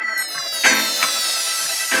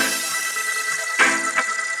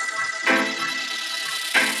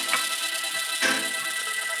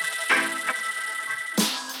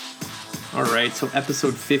right, so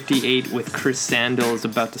episode 58 with Chris Sandel is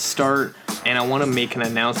about to start, and I want to make an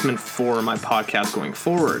announcement for my podcast going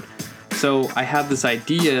forward. So I have this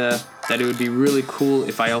idea that it would be really cool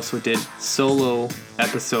if I also did solo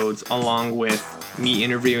episodes along with me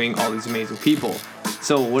interviewing all these amazing people.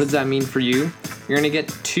 So what does that mean for you? You're going to get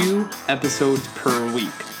 2 episodes per week,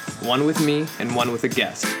 one with me and one with a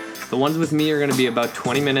guest. The ones with me are going to be about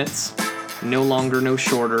 20 minutes, no longer, no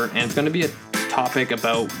shorter, and it's going to be a topic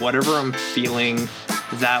about whatever I'm feeling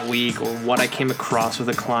that week or what I came across with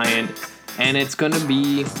a client. And it's going to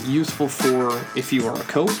be useful for if you are a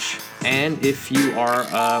coach and if you are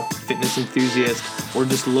a fitness enthusiast or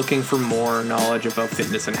just looking for more knowledge about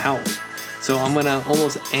fitness and health. So I'm going to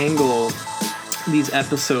almost angle these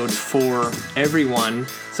episodes for everyone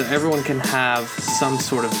so everyone can have some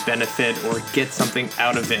sort of benefit or get something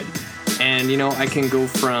out of it. And, you know, I can go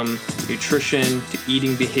from nutrition to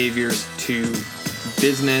eating behaviors to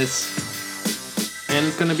business, and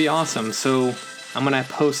it's going to be awesome. So I'm going to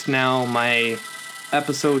post now my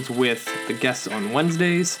episodes with the guests on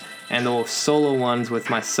Wednesdays and the solo ones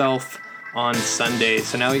with myself on Sundays.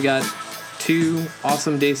 So now we got 2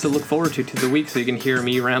 awesome days to look forward to the week so you can hear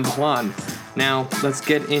me ramble on. Now, let's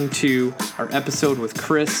get into our episode with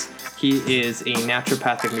Chris. He is a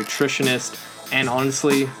naturopathic nutritionist, and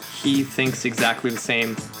honestly, he thinks exactly the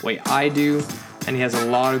same way I do, and he has a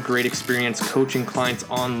lot of great experience coaching clients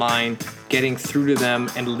online, getting through to them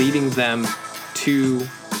and leading them to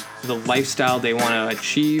the lifestyle they want to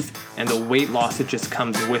achieve and the weight loss that just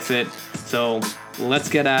comes with it. So let's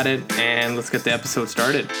get at it and let's get the episode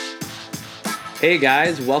started. Hey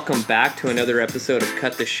guys, welcome back to another episode of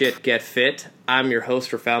Cut the Shit, Get Fit. I'm your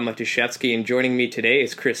host, Rafał Matuszewski, and joining me today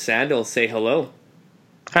is Chris Sandel. Say hello.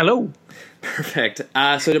 Hello. Perfect.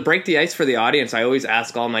 So to break the ice for the audience, I always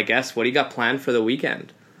ask all my guests, what do you got planned for the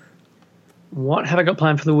weekend? What have I got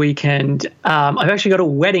planned for the weekend? I've actually got a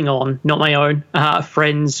wedding on, not my own, a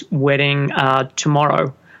friend's wedding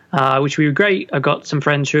tomorrow, which will be great. I've got some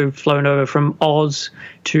friends who have flown over from Oz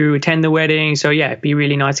to attend the wedding. So yeah, it'd be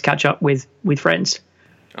really nice to catch up with friends.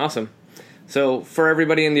 Awesome. So for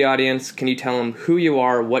everybody in the audience, can you tell them who you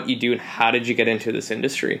are, what you do, and how did you get into this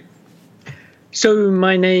industry? So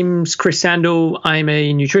my name's Chris Sandel. I'm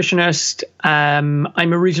a nutritionist.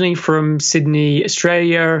 I'm originally from Sydney,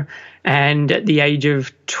 Australia, and at the age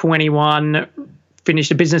of 21,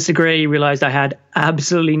 finished a business degree, realized I had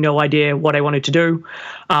absolutely no idea what I wanted to do,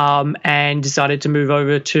 and decided to move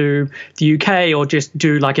over to the UK or just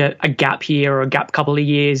do like a gap year or a gap couple of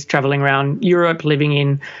years traveling around Europe, living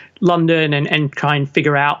in London and try and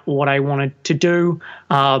figure out what I wanted to do.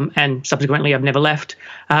 And subsequently, I've never left.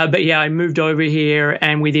 But yeah, I moved over here,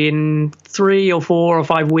 and within 3 or 4 or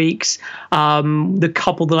 5 weeks, the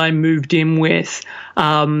couple that I moved in with,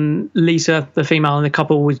 Lisa, the female in the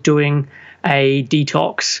couple, was doing a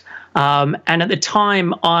detox. And at the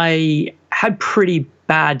time, I had pretty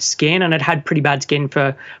bad skin, and I'd had pretty bad skin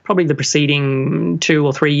for probably the preceding 2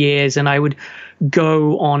 or 3 years, and I would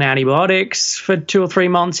go on antibiotics for 2 or 3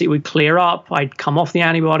 months. It would clear up. I'd come off the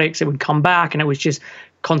antibiotics. It would come back, and it was just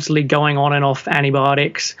constantly going on and off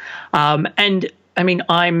antibiotics. And I mean,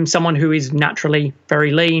 I'm someone who is naturally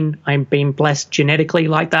very lean. I've been blessed genetically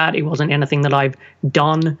like that. It wasn't anything that I've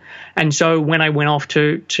done. And so when I went off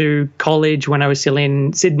to college, when I was still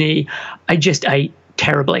in Sydney, I just ate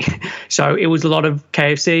terribly. So it was a lot of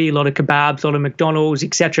KFC, a lot of kebabs, a lot of McDonald's,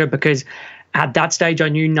 etc. Because at that stage, I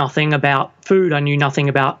knew nothing about food. I knew nothing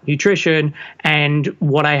about nutrition. And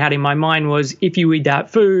what I had in my mind was, if you eat that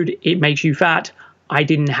food, it makes you fat. I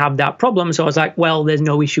didn't have that problem. So I was like, well, there's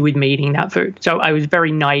no issue with me eating that food. So I was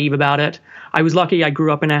very naive about it. I was lucky I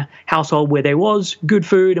grew up in a household where there was good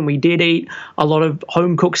food, and we did eat a lot of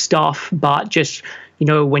home cooked stuff. But just, you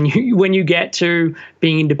know, when you get to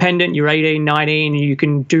being independent, you're 18, 19, you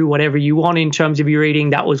can do whatever you want in terms of your eating.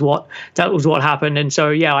 That was what happened. And so,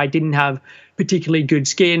 yeah, I didn't have particularly good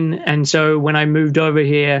skin. And so when I moved over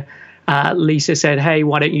here, Lisa said, hey,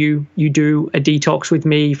 why don't you do a detox with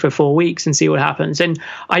me for 4 weeks and see what happens? And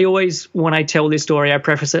I always, when I tell this story, I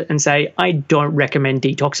preface it and say, I don't recommend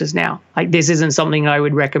detoxes now. Like, this isn't something I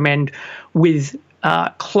would recommend with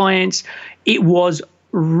clients. It was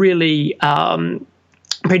really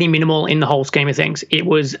pretty minimal in the whole scheme of things. It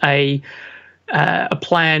was a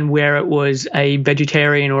plan where it was a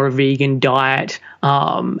vegetarian or a vegan diet,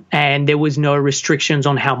 and there was no restrictions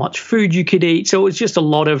on how much food you could eat. So it was just a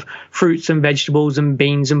lot of fruits and vegetables and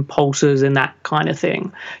beans and pulses and that kind of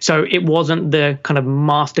thing. So it wasn't the kind of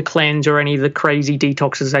master cleanse or any of the crazy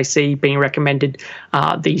detoxes I see being recommended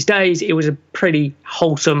these days. It was a pretty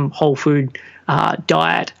wholesome whole food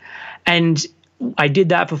diet. And I did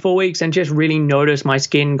that for 4 weeks and just really noticed my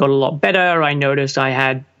skin got a lot better. I noticed I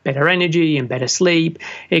had better energy and better sleep,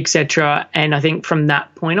 etc. And I think from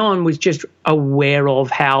that point on was just aware of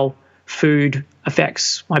how food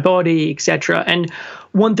affects my body, etc. And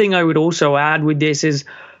one thing I would also add with this is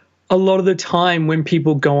a lot of the time when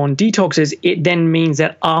people go on detoxes, it then means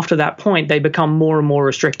that after that point, they become more and more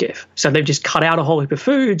restrictive. So they've just cut out a whole heap of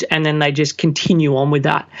foods and then they just continue on with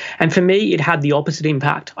that. And for me, it had the opposite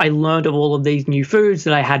impact. I learned of all of these new foods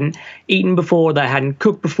that I hadn't eaten before, that I hadn't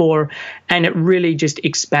cooked before, and it really just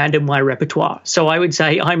expanded my repertoire. So I would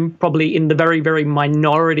say I'm probably in the very, very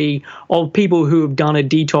minority of people who have done a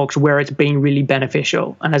detox where it's been really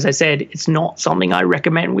beneficial. And as I said, it's not something I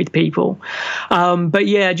recommend with people. But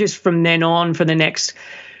yeah, just from then on, for the next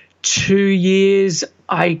 2 years,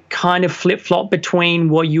 I kind of flip-flop between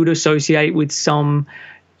what you'd associate with some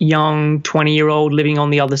young 20-year-old living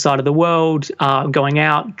on the other side of the world, going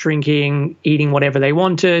out, drinking, eating whatever they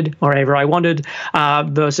wanted, or whatever I wanted,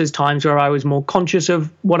 versus times where I was more conscious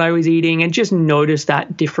of what I was eating and just noticed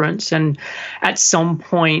that difference. And at some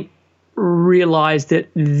point, realized that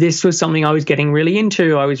this was something I was getting really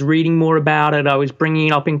into. I was reading more about it. I was bringing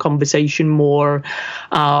it up in conversation more.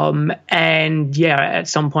 And yeah, at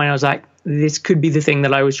some point I was like, this could be the thing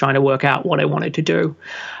that I was trying to work out what I wanted to do.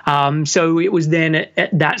 So it was then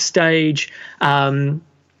at that stage,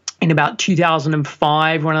 in about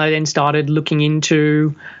 2005, when I then started looking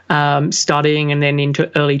into studying, and then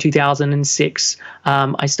into early 2006,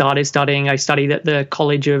 I started studying. I studied at the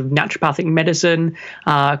College of Naturopathic Medicine,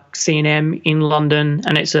 C&M in London,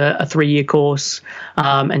 and it's a 3-year course.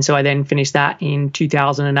 And so I then finished that in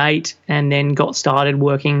 2008 and then got started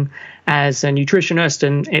working as a nutritionist,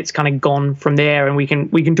 and it's kind of gone from there. And we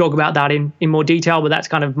can talk about that in more detail, but that's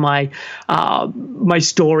kind of my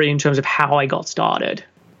story in terms of how I got started.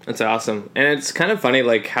 That's awesome. And it's kind of funny,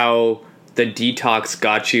 like, how the detox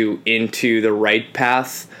got you into the right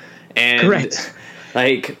path. And correct.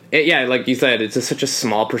 Like, like you said, it's such a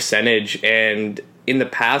small percentage. And in the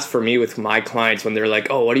past, for me, with my clients, when they're like,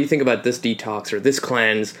 oh, what do you think about this detox or this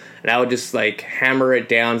cleanse? And I would just like hammer it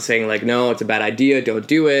down saying like, no, it's a bad idea. Don't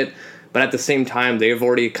do it. But at the same time, they've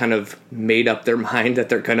already kind of made up their mind that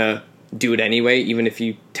they're going to do it anyway, even if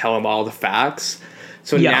you tell them all the facts.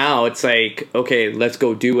 So now it's like, okay, let's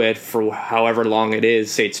go do it for however long it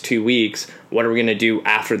is. Say it's 2 weeks. What are we going to do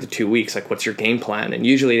after the 2 weeks? Like, what's your game plan? And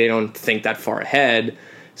usually they don't think that far ahead.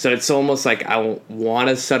 So it's almost like I want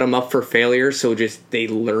to set them up for failure. So just they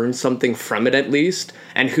learn something from it at least.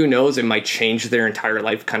 And who knows, it might change their entire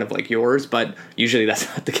life, kind of like yours. But usually that's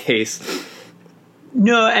not the case.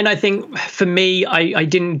 No, and I think for me, I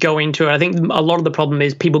didn't go into it. I think a lot of the problem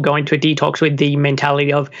is people go into a detox with the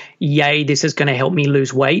mentality of, yay, this is going to help me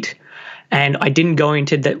lose weight. And I didn't go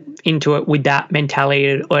into it with that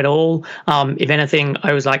mentality at all. If anything,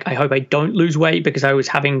 I was like, I hope I don't lose weight, because I was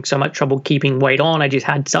having so much trouble keeping weight on. I just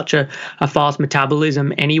had such a fast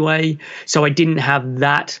metabolism anyway. So I didn't have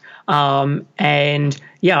that. And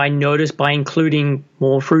yeah, I noticed by including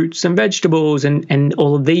more fruits and vegetables and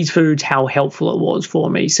all of these foods, how helpful it was for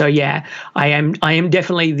me. So yeah, I am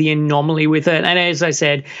definitely the anomaly with it. And as I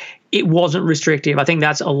said, it wasn't restrictive. I think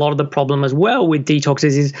that's a lot of the problem as well with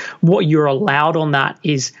detoxes, is what you're allowed on that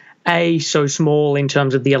is A, so small in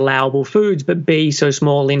terms of the allowable foods, but B, so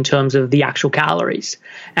small in terms of the actual calories.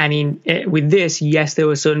 And with this, yes, there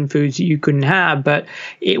were certain foods that you couldn't have, but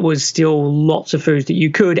it was still lots of foods that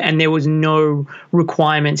you could, and there was no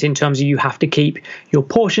requirements in terms of you have to keep your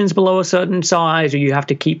portions below a certain size, or you have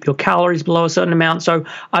to keep your calories below a certain amount. So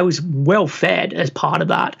I was well fed as part of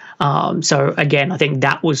that. So again, I think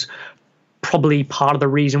that was probably part of the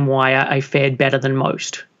reason why I fared better than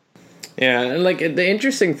most. Yeah, and like the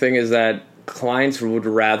interesting thing is that clients would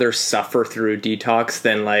rather suffer through a detox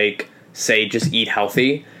than like, say, just eat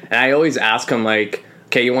healthy. And I always ask them like,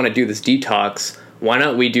 okay, you want to do this detox, why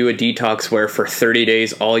not we do a detox where for 30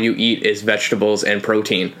 days all you eat is vegetables and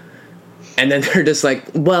protein? And then they're just like,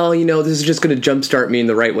 well, you know, this is just going to jumpstart me in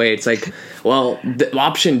the right way. It's like, well, the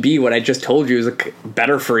option B, what I just told you, is like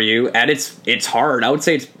better for you, and it's hard. I would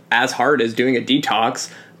say it's as hard as doing a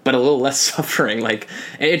detox, but a little less suffering. Like,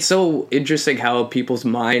 it's so interesting how people's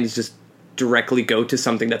minds just directly go to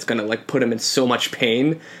something that's going to like put them in so much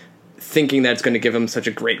pain, thinking that it's going to give them such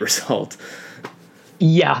a great result.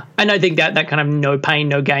 Yeah, and I think that kind of no pain,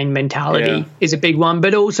 no gain mentality is a big one.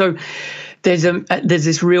 But also, there's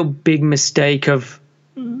this real big mistake of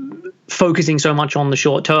focusing so much on the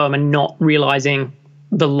short term and not realizing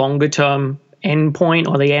the longer term end point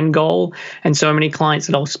or the end goal. And so many clients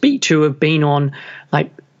that I'll speak to have been on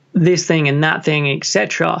like this thing and that thing,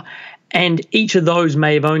 etc. And each of those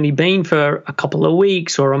may have only been for a couple of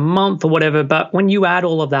weeks or a month or whatever. But when you add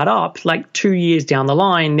all of that up, like 2 years down the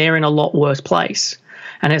line, they're in a lot worse place.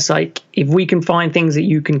 And it's like, if we can find things that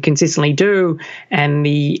you can consistently do, and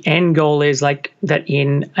the end goal is like that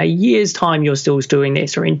in a year's time you're still doing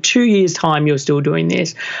this, or in 2 years' time you're still doing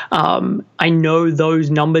this. I know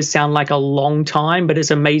those numbers sound like a long time, but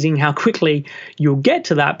it's amazing how quickly you'll get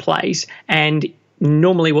to that place. And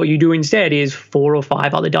normally what you do instead is 4 or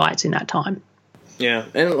 5 other diets in that time. Yeah.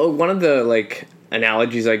 And one of the like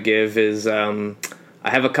analogies I give is I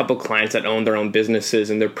have a couple clients that own their own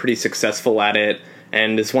businesses and they're pretty successful at it.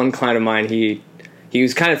 And this one client of mine, he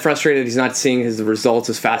was kind of frustrated he's not seeing his results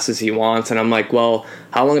as fast as he wants. And I'm like, well,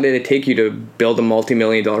 how long did it take you to build a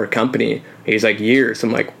multi-million-dollar company? He's like, years.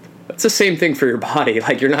 I'm like, that's the same thing for your body.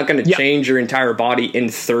 Like, you're not going to change your entire body in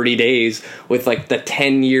 30 days with like the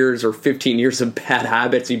 10 years or 15 years of bad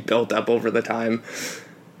habits you built up over the time.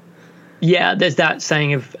 Yeah, there's that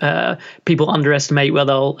saying of people underestimate what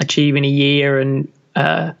they'll achieve in a year and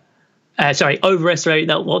overestimate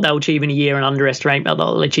what they'll achieve in a year and underestimate what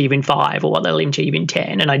they'll achieve in 5 or what they'll achieve in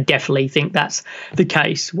 10. And I definitely think that's the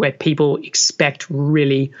case where people expect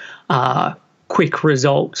really quick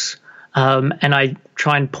results. And I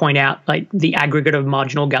try and point out like the aggregate of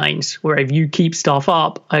marginal gains, where if you keep stuff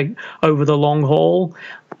up over the long haul,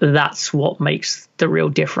 that's what makes the real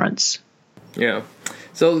difference. Yeah.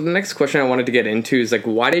 So the next question I wanted to get into is like,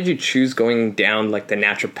 why did you choose going down like the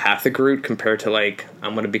naturopathic route compared to like,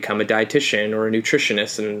 I'm going to become a dietitian or a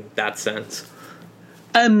nutritionist in that sense?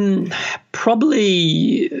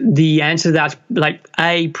 Probably the answer to that's like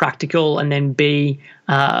A, practical, and then B,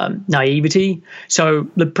 naivety. So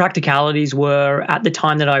the practicalities were, at the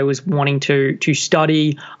time that I was wanting to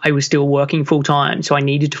study, I was still working full time. So I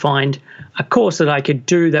needed to find a course that I could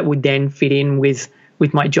do that would then fit in with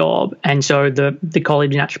my job. And so the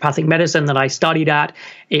College of Naturopathic Medicine that I studied at,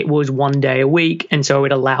 it was 1 day a week. And so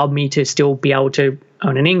it allowed me to still be able to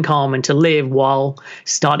earn an income and to live while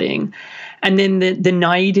studying. And then the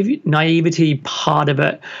naivety part of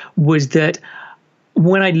it was that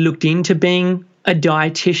when I looked into being a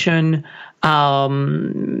dietitian,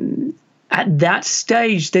 at that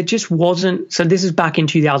stage, there just wasn't, so this is back in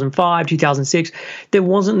 2005, 2006, there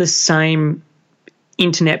wasn't the same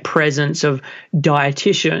internet presence of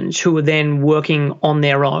dietitians who were then working on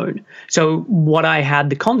their own. So what I had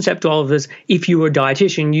the concept of is, if you were a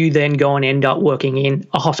dietitian, you then go and end up working in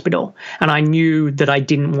a hospital. And I knew that I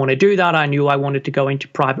didn't want to do that. I knew I wanted to go into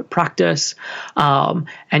private practice.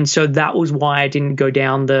 And so that was why I didn't go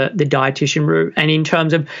down the dietitian route. And in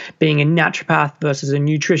terms of being a naturopath versus a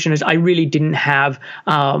nutritionist, I really didn't have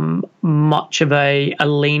much of a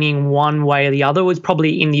leaning one way or the other. It was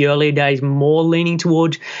probably in the early days more leaning towards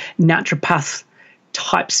naturopath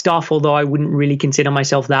type stuff, although I wouldn't really consider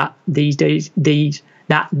myself that these days.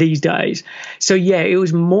 So yeah, it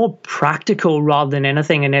was more practical rather than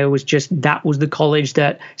anything, and it was just that was the college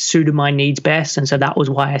that suited my needs best, and so that was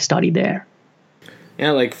why I studied there.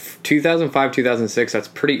 Yeah, like 2005, 2006, that's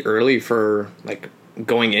pretty early for like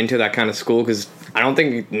going into that kind of school, because I don't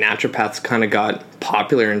think naturopaths kind of got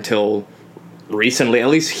popular until recently, at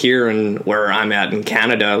least here and where I'm at in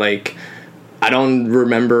Canada. Like, I don't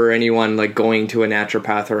remember anyone like going to a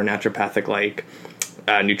naturopath or a naturopathic like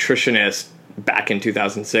nutritionist back in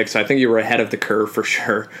 2006. So I think you were ahead of the curve for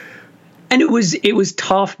sure. And it was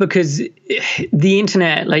tough because the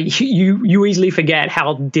internet, like you easily forget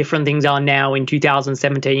how different things are now in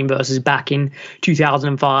 2017 versus back in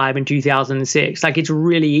 2005 and 2006. Like, it's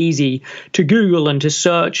really easy to Google and to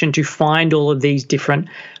search and to find all of these different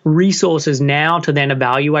resources now to then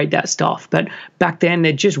evaluate that stuff. But back then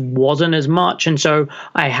there just wasn't as much. And so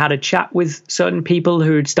I had a chat with certain people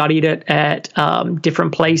who'd studied it at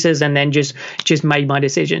different places and then just made my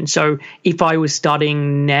decision. So if I was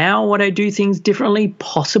studying now, would I do things differently?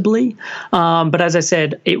 Possibly. But as I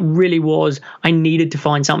said, it really was, I needed to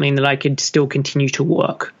find something that I could still continue to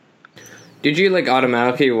work. Did you like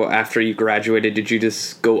automatically, after you graduated, did you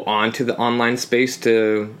just go on to the online space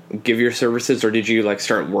to give your services, or did you like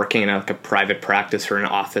start working in like a private practice or an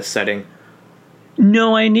office setting?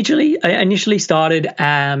 No, I initially started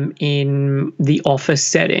in the office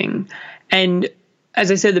setting, and as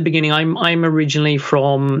I said at the beginning, I'm originally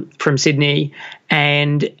from Sydney,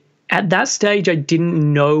 and at that stage, I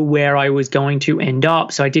didn't know where I was going to end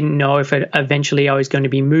up. So I didn't know if eventually I was going to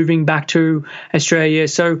be moving back to Australia.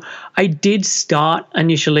 So I did start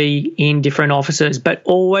initially in different offices, but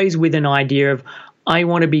always with an idea of, I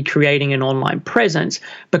want to be creating an online presence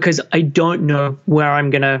because I don't know where I'm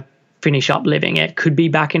going to finish up living. It could be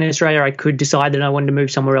back in Australia. I could decide that I wanted to move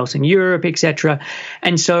somewhere else in Europe, etc.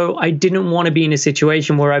 And so I didn't want to be in a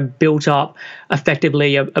situation where I built up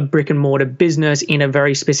effectively a brick and mortar business in a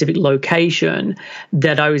very specific location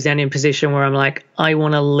that I was then in a position where I'm like, I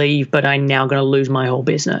want to leave, but I'm now going to lose my whole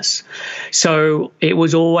business. So it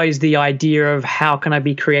was always the idea of how can I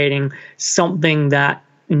be creating something that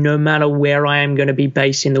no matter where I am going to be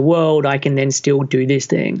based in the world, I can then still do this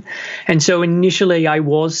thing. And so initially I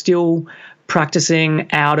was still practicing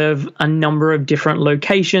out of a number of different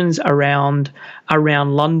locations around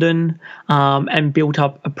London, and built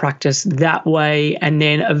up a practice that way. And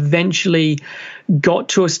then eventually got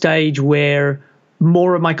to a stage where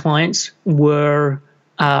more of my clients were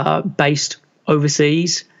based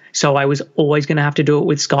overseas. So I was always going to have to do it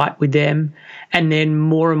with Skype with them. And then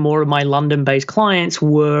more and more of my London-based clients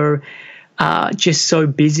were just so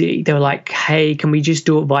busy. They were like, hey, can we just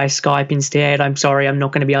do it via Skype instead? I'm sorry, I'm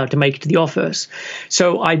not going to be able to make it to the office.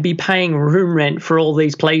 So I'd be paying room rent for all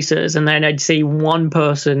these places, and then I'd see one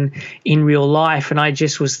person in real life, and I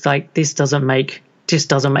just was like, this doesn't make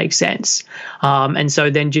sense. And so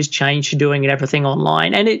then just changed to doing everything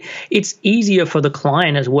online. And it's easier for the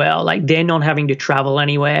client as well. Like they're not having to travel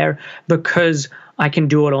anywhere because I can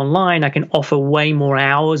do it online. I can offer way more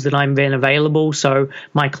hours that I'm then available. So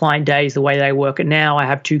my client days, the way they work it now, I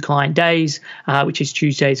have 2 client days, which is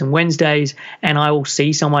Tuesdays and Wednesdays, and I will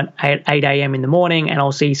see someone at 8 a.m. in the morning, and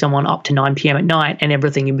I'll see someone up to 9 p.m. at night, and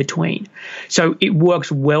everything in between. So it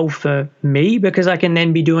works well for me because I can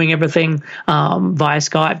then be doing everything via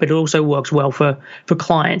Skype, but it also works well for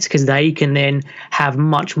clients because they can then have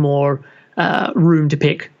much more room to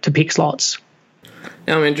pick slots.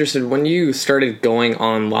 Now I'm interested, when you started going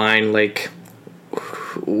online, like,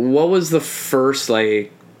 what was the first,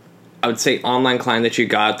 like, I would say online client that you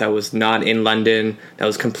got that was not in London, that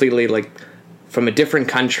was completely, like, from a different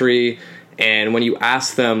country? And when you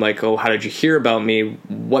asked them, like, oh, how did you hear about me?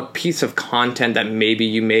 What piece of content that maybe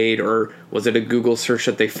you made, or was it a Google search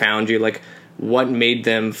that they found you? Like, what made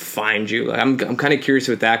them find you? Like, I'm kind of curious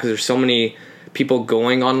with that because there's so many people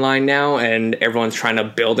going online now, and everyone's trying to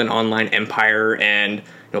build an online empire, and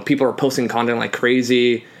people are posting content like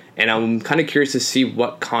crazy, and I'm kind of curious to see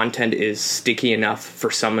what content is sticky enough for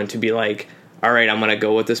someone to be like, all right, I'm gonna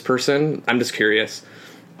go with this person. I'm just curious.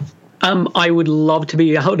 I would love to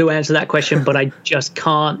be able to answer that question, but I just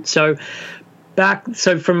can't. So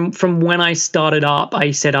from when I started up,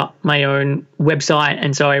 I set up my own website,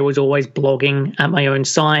 and so I was always blogging at my own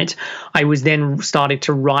site. I was then started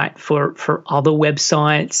to write for other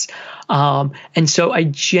websites, and so I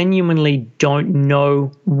genuinely don't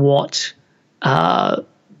know what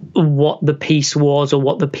the piece was or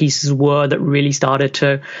what the pieces were that really started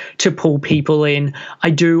to pull people in. I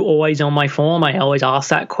do always on my form, I always ask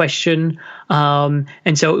that question,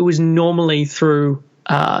 and so it was normally through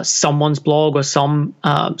someone's blog or some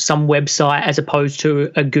website as opposed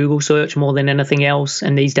to a Google search more than anything else.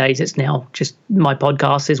 And these days it's now just my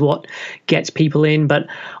podcast is what gets people in. But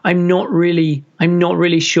I'm not really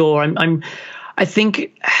sure. I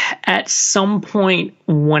think at some point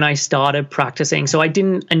when I started practicing, so I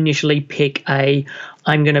didn't initially pick I'm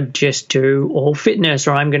going to just do all fitness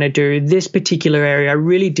or I'm going to do this particular area. I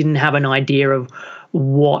really didn't have an idea of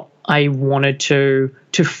what I wanted to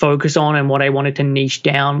focus on and what I wanted to niche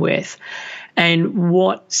down with. And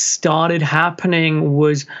what started happening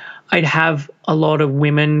was I'd have a lot of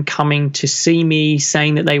women coming to see me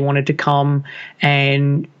saying that they wanted to come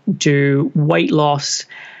and do weight loss,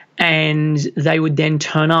 and they would then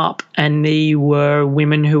turn up and they were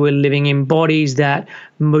women who were living in bodies that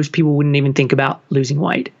most people wouldn't even think about losing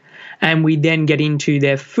weight. And we then get into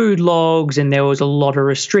their food logs, and there was a lot of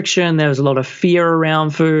restriction. There was a lot of fear around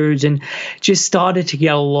foods, and just started to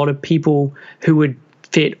get a lot of people who would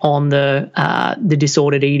fit on the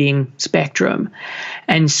disordered eating spectrum.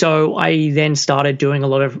 And so I then started doing a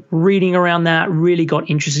lot of reading around that, really got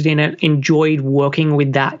interested in it, enjoyed working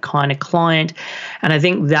with that kind of client. And I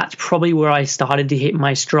think that's probably where I started to hit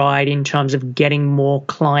my stride in terms of getting more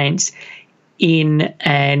clients in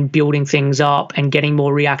and building things up and getting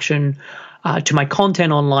more reaction to my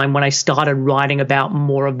content online when I started writing about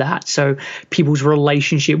more of that. So people's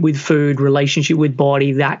relationship with food, relationship with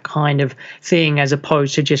body, that kind of thing, as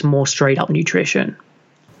opposed to just more straight up nutrition.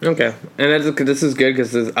 Okay. And this is good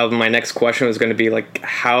because my next question was going to be like,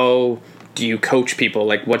 how do you coach people?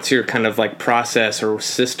 Like, what's your kind of like process or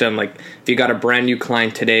system? Like, if you got a brand new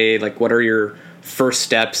client today, like what are your first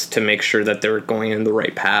steps to make sure that they're going in the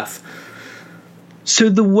right path? So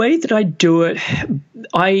the way that I do it,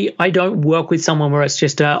 I don't work with someone where it's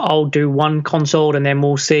just I'll do one consult and then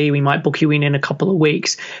we'll see. We might book you in a couple of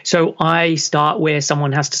weeks. So I start where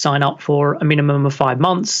someone has to sign up for a minimum of 5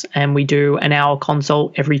 months, and we do an hour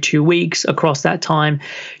consult every 2 weeks across that time,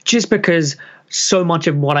 just because so much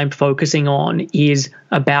of what I'm focusing on is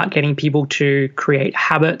about getting people to create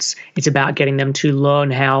habits. It's about getting them to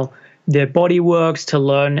learn how their body works, to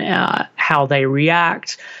learn how they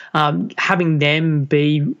react, having them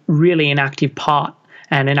be really an active part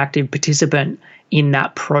and an active participant in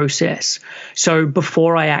that process. So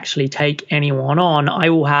before I actually take anyone on, I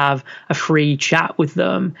will have a free chat with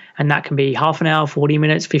them, and that can be half an hour, 40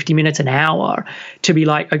 minutes, 50 minutes, an hour, to be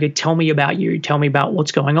like, okay, tell me about you, tell me about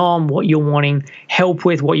what's going on, what you're wanting help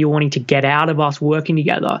with, what you're wanting to get out of us working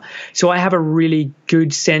together. So I have a really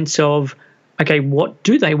good sense of, okay, what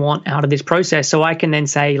do they want out of this process? So I can then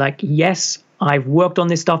say, like, yes, I've worked on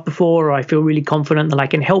this stuff before, or I feel really confident that I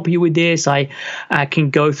can help you with this. I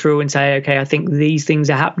can go through and say, okay, I think these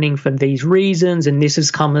things are happening for these reasons, and this is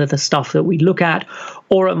some of the stuff that we look at.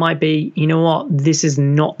 Or it might be, you know what, this is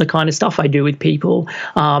not the kind of stuff I do with people,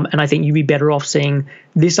 and I think you'd be better off seeing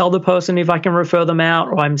this other person if I can refer them out.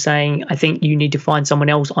 Or I'm saying, I think you need to find someone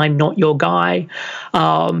else. I'm not your guy.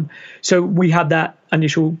 So we have that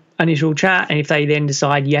initial chat, and if they then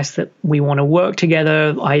decide, yes, that we want to work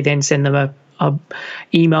together, I then send them a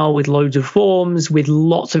email with loads of forms with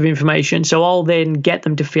lots of information. So I'll then get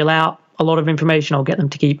them to fill out a lot of information. I'll get them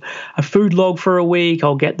to keep a food log for a week.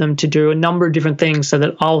 I'll get them to do a number of different things, so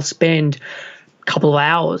that I'll spend a couple of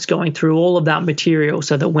hours going through all of that material,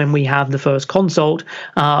 so that when we have the first consult,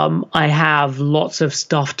 I have lots of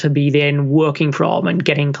stuff to be then working from and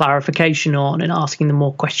getting clarification on and asking them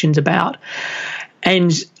more questions about.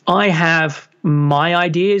 And I have my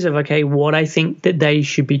ideas of, okay, what I think that they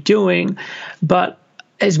should be doing, but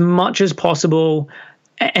as much as possible,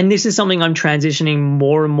 and this is something I'm transitioning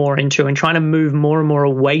more and more into, and trying to move more and more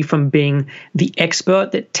away from being the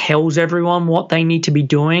expert that tells everyone what they need to be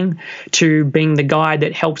doing, to being the guy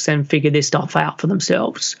that helps them figure this stuff out for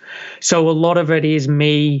themselves. So a lot of it is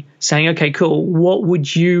me saying, okay, cool, what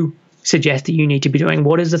would you suggest that you need to be doing?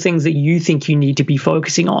 What is the things that you think you need to be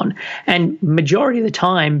focusing on? And majority of the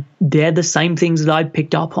time, they're the same things that I've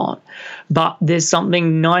picked up on. But there's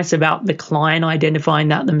something nice about the client identifying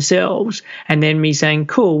that themselves, and then me saying,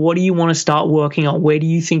 cool, what do you want to start working on? Where do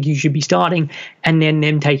you think you should be starting? And then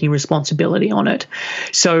them taking responsibility on it.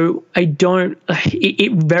 So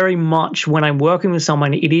it very much, when I'm working with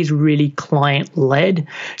someone, it is really client-led.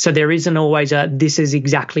 So there isn't always this is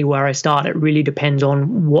exactly where I start. It really depends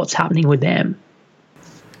on what's happening with them.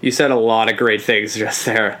 You said a lot of great things just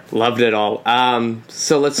there. Loved it all.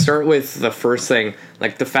 So let's start with the first thing.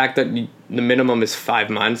 Like, the fact that the minimum is 5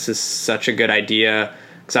 months is such a good idea.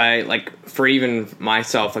 Because I, like, for even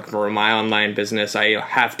myself, like for my online business, I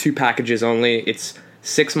have 2 packages only. It's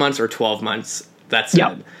 6 months or 12 months. That's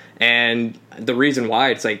it. And the reason why,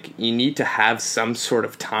 it's like, you need to have some sort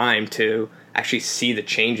of time to actually see the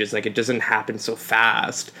changes. Like, it doesn't happen so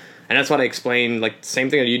fast. And that's what I explained, like, same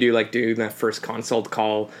thing that you do, like, do that first consult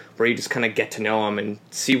call where you just kind of get to know them and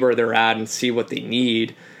see where they're at and see what they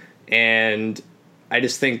need. And I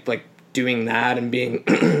just think, like, doing that and being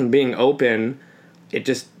being open, it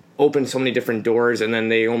just opens so many different doors, and then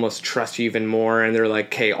they almost trust you even more, and they're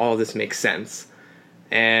like, hey, all this makes sense.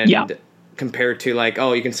 And compared to, like,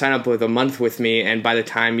 oh, you can sign up with a month with me, and by the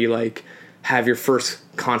time you, like, have your first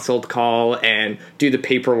consult call and do the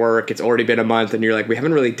paperwork, it's already been a month, and you're like, we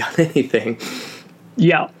haven't really done anything.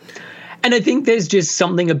 Yeah. And I think there's just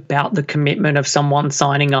something about the commitment of someone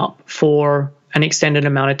signing up for an extended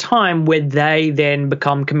amount of time where they then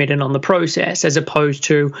become committed on the process, as opposed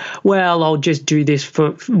to, well, I'll just do this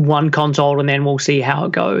for one consult and then we'll see how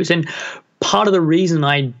it goes. And part of the reason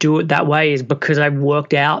I do it that way is because I've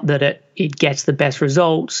worked out that it gets the best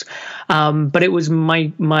results. But it was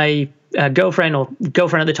my girlfriend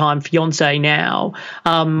at the time, fiance now,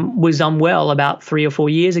 was unwell about 3 or 4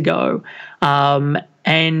 years ago.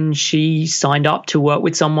 And she signed up to work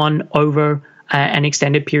with someone over an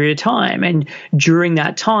extended period of time. And during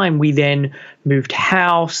that time, we then moved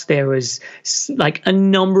house. There was like a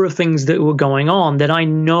number of things that were going on that I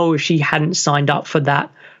know if she hadn't signed up for that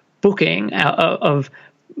booking of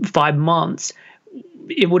 5 months,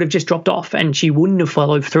 it would have just dropped off and she wouldn't have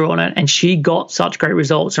followed through on it. And she got such great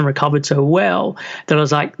results and recovered so well that I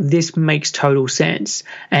was like, this makes total sense.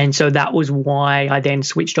 And so that was why I then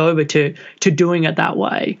switched over to doing it that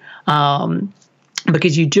way.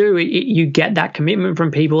 Because you get that commitment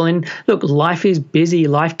from people. And look, life is busy,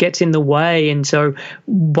 life gets in the way. And so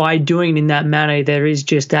by doing it in that manner, there is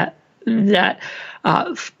just that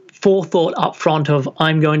forethought up front of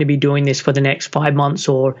I'm going to be doing this for the next 5 months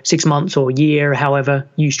or 6 months or year, however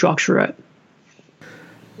you structure it.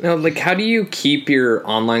 Now, like, how do you keep your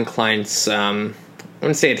online clients, I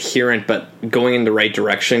wouldn't say adherent, but going in the right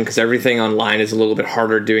direction? Because everything online is a little bit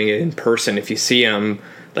harder doing it in person. If you see them,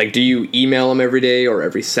 like, do you email them every day or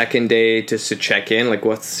every second day just to check in? Like,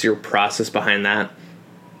 what's your process behind that?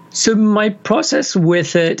 So my process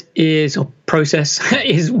with it is,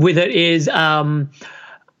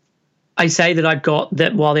 I say that I've got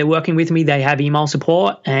that while they're working with me, they have email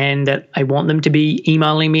support, and that I want them to be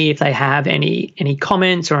emailing me if they have any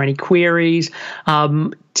comments or any queries.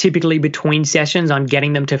 Typically between sessions, I'm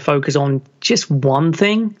getting them to focus on just one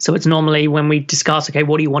thing. So it's normally when we discuss, okay,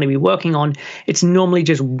 what do you want to be working on? It's normally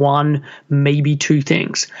just one, maybe two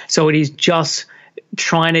things. So it is just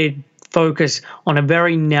trying to focus on a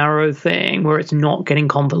very narrow thing where it's not getting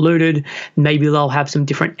convoluted. Maybe they'll have some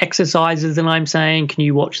different exercises that I'm saying, can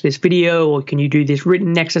you watch this video or can you do this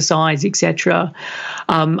written exercise, etc.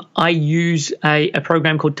 I use a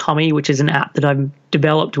program called Tummy, which is an app that I've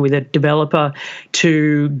developed with a developer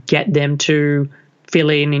to get them to fill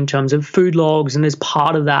in terms of food logs. And as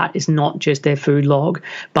part of that, it's not just their food log,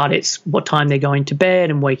 but it's what time they're going to bed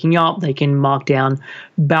and waking up. They can mark down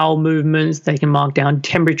bowel movements. They can mark down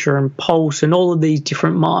temperature and pulse and all of these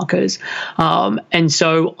different markers. And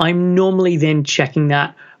so I'm normally then checking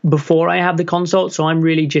that before I have the consult. So I'm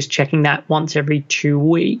really just checking that once every 2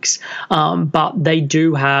 weeks. But they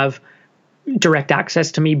do have direct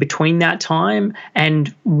access to me between that time,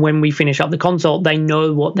 and when we finish up the consult, they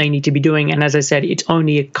know what they need to be doing. And as I said, it's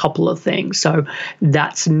only a couple of things, so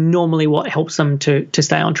that's normally what helps them to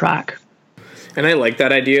stay on track. And I like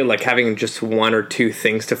that idea, like having just one or two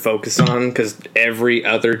things to focus on, because every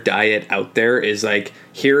other diet out there is like,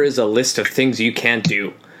 here is a list of things you can't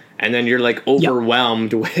do, and then you're like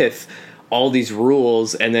overwhelmed with all these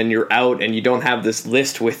rules, and then you're out and you don't have this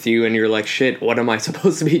list with you, and you're like, shit, what am I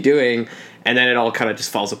supposed to be doing? And then it all kind of just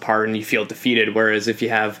falls apart and you feel defeated. Whereas if you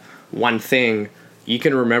have one thing, you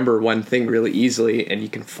can remember one thing really easily and you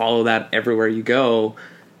can follow that everywhere you go.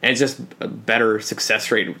 And it's just a better success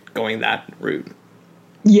rate going that route.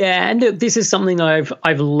 Yeah, and this is something that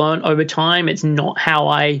I've learned over time. It's not how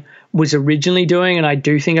I was originally doing, and I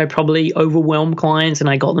do think I probably overwhelmed clients and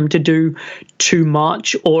I got them to do too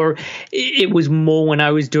much, or it was more when I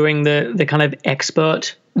was doing the kind of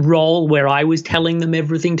expert role where I was telling them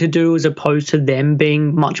everything to do as opposed to them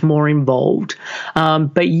being much more involved.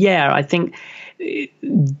 But yeah, I think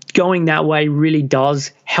going that way really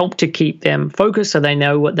does help to keep them focused so they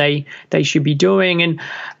know what they should be doing.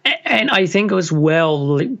 And I think as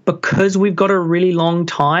well, because we've got a really long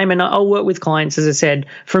time, and I'll work with clients, as I said,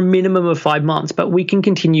 for a minimum of 5 months, but we can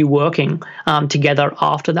continue working together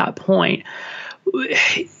after that point.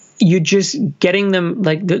 You're just getting them,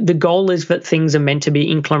 like the goal is that things are meant to be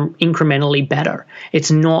incrementally better.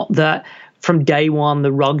 It's not that from day one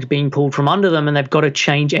the rug's being pulled from under them and they've got to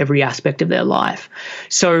change every aspect of their life.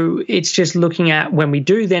 So it's just looking at when we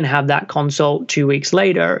do then have that consult 2 weeks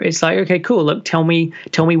later, it's like, okay, cool, look, tell me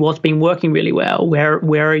what's been working really well. Where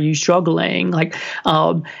are you struggling?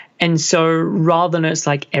 And so rather than it's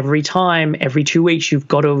like every 2 weeks, you've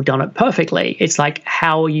got to have done it perfectly. It's like,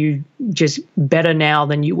 how are you just better now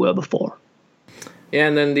than you were before? Yeah,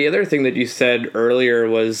 and then the other thing that you said earlier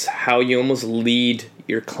was how you almost lead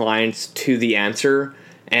your clients to the answer.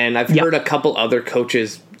 And I've heard a couple other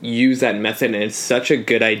coaches use that method, and it's such a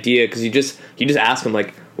good idea because you just ask them,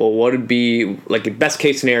 like, well, what would be like the best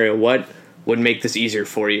case scenario? What would make this easier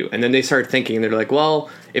for you? And then they start thinking, and they're like, well,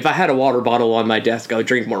 if I had a water bottle on my desk, I would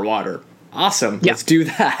drink more water. Awesome. Let's do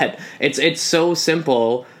that. It's so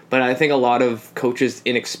simple, but I think a lot of coaches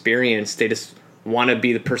inexperienced, they just want to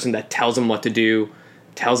be the person that tells them what to do,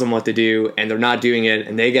 and they're not doing it,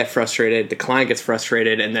 and they get frustrated, the client gets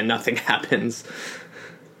frustrated, and then nothing happens.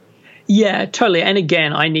 Yeah, totally. And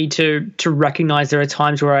again, I need to recognize there are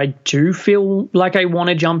times where I do feel like I want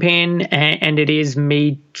to jump in, and it is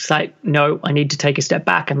me like, no, I need to take a step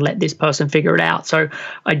back and let this person figure it out. So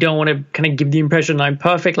I don't want to kind of give the impression I'm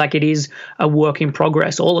perfect. Like, it is a work in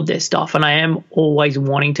progress, all of this stuff. And I am always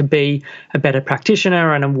wanting to be a better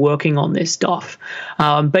practitioner, and I'm working on this stuff.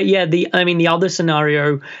 But yeah, the other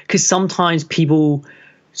scenario, because sometimes people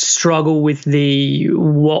struggle with the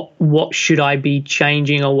what should I be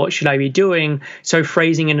changing or what should I be doing. So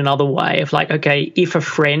phrasing in another way of like, okay, if a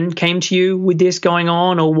friend came to you with this going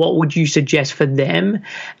on, or what would you suggest for them?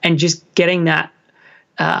 And just getting that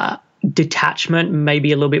detachment,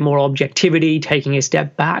 maybe a little bit more objectivity, taking a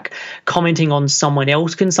step back, commenting on someone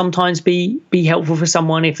else can sometimes be helpful for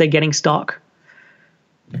someone if they're getting stuck.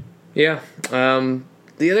 Yeah.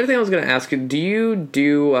 the other thing I was going to ask you, do you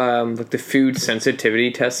do like the food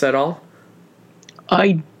sensitivity tests at all?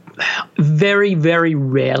 I very, very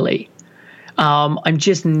rarely. I'm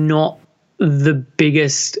just not the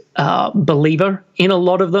biggest believer in a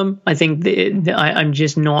lot of them. I think I'm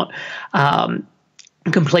just not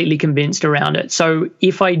completely convinced around it. So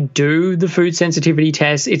if I do the food sensitivity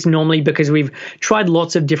test, it's normally because we've tried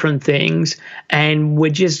lots of different things and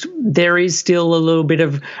there is still a little bit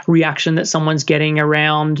of reaction that someone's getting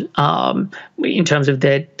around in terms of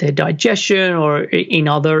their digestion or in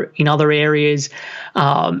other areas.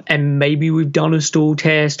 And maybe we've done a stool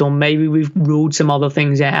test or maybe we've ruled some other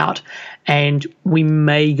things out and we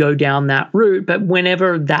may go down that route. But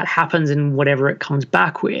whenever that happens and whatever it comes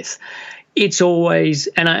back with, it's always,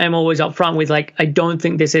 and I'm always upfront with, like, I don't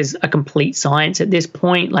think this is a complete science at this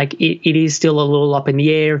point. Like, it is still a little up in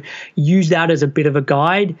the air. Use that as a bit of a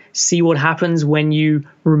guide. See what happens when you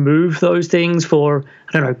remove those things for,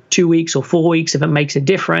 2 weeks or 4 weeks if it makes a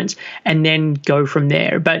difference, and then go from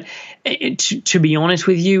there. But to be honest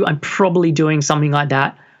with you, I'm probably doing something like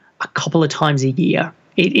that a couple of times a year.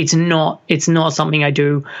 It's not something I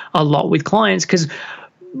do a lot with clients, because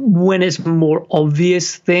when it's more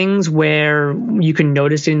obvious things where you can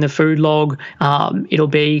notice in the food log, it'll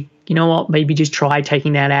be, you know what, maybe just try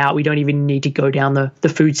taking that out. We don't even need to go down the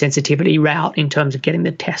food sensitivity route in terms of getting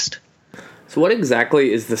the test. So what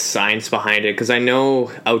exactly is the science behind it? Because I know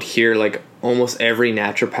out here, like, almost every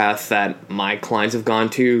naturopath that my clients have gone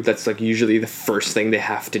to, that's like usually the first thing they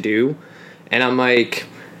have to do. And I'm like,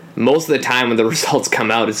 most of the time when the results come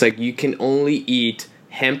out, it's like you can only eat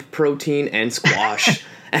hemp protein and squash.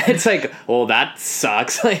 And it's like, well, that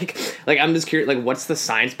sucks. Like I'm just curious, like, what's the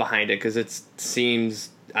science behind it? Because it seems,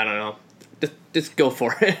 I don't know, just go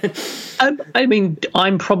for it. I mean,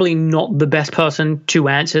 I'm probably not the best person to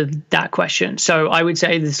answer that question. So I would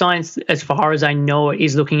say the science, as far as I know it,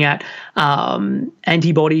 is looking at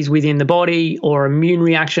antibodies within the body or immune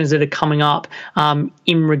reactions that are coming up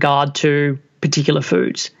in regard to particular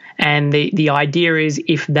foods. And the idea is,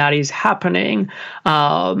 if that is happening,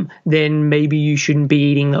 then maybe you shouldn't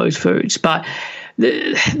be eating those foods. But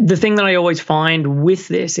the thing that I always find with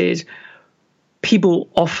this is people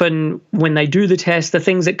often, when they do the test, the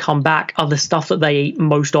things that come back are the stuff that they eat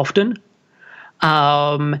most often.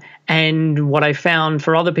 And what I found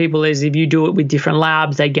for other people is if you do it with different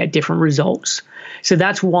labs, they get different results. So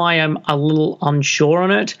that's why I'm a little unsure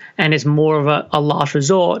on it, and it's more of a last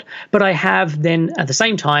resort. But I have then at the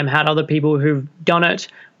same time had other people who've done it.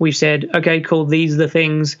 We've said, okay, cool, these are the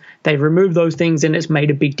things. They've removed those things and it's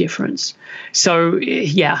made a big difference. So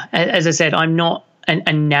yeah, as I said, I'm not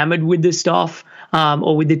enamored with this stuff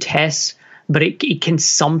or with the tests, but it can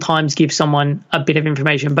sometimes give someone a bit of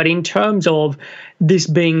information. But in terms of this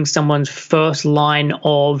being someone's first line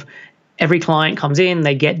of every client comes in,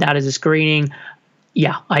 they get that as a screening.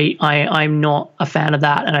 Yeah, I'm not a fan of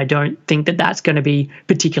that, and I don't think that that's going to be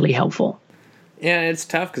particularly helpful. Yeah, it's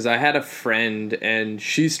tough because I had a friend and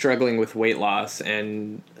she's struggling with weight loss,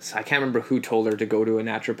 and I can't remember who told her to go to a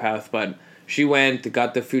naturopath, but she went,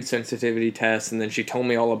 got the food sensitivity test, and then she told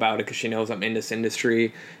me all about it because she knows I'm in this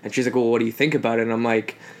industry. And she's like, well, what do you think about it? And I'm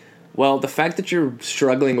like, well, the fact that you're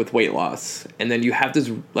struggling with weight loss and then you have this,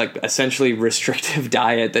 like, essentially restrictive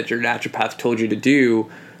diet that your naturopath told you to do,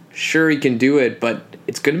 sure, you can do it, but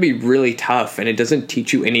it's going to be really tough, and it doesn't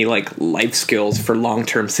teach you any, like, life skills for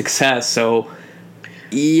long-term success. So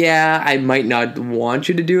yeah, I might not want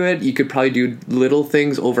you to do it. You could probably do little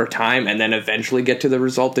things over time and then eventually get to the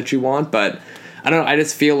result that you want. But I don't know. I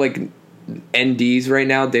just feel like NDs right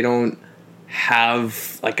now, they don't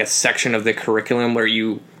have like a section of the curriculum where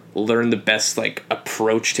you learn the best like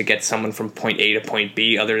approach to get someone from point A to point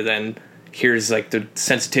B, other than here's like the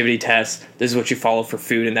sensitivity test. This is what you follow for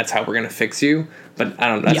food, and that's how we're going to fix you. But I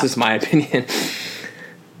don't know. That's just my opinion.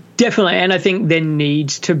 Definitely, and I think there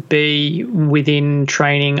needs to be within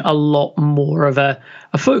training a lot more of a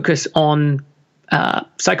focus on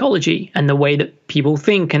psychology and the way that people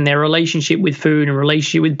think and their relationship with food and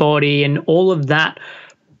relationship with body and all of that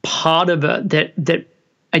part of it that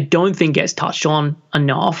I don't think gets touched on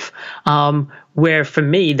enough. Where for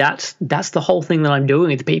me, that's the whole thing that I'm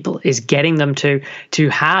doing with people, is getting them to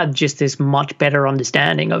have just this much better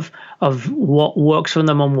understanding of what works for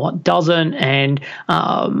them and what doesn't. And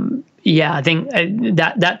I think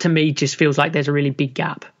that to me just feels like there's a really big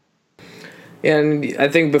gap. Yeah, and I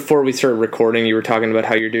think before we started recording, you were talking about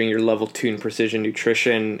how you're doing your level 2 in precision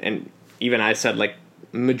nutrition, and even I said like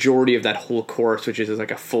majority of that whole course, which is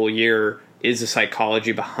like a full year, is the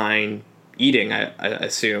psychology behind eating, I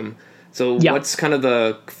assume. So What's kind of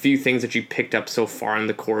the few things that you picked up so far in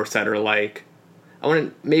the course that are like,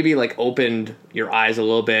 maybe like opened your eyes a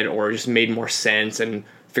little bit or just made more sense and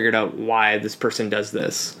figured out why this person does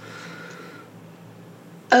this.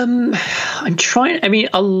 I'm trying. I mean,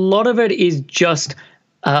 a lot of it is just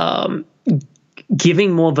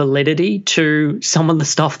giving more validity to some of the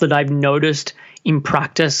stuff that I've noticed in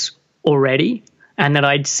practice already and that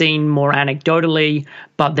I'd seen more anecdotally,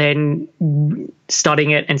 but then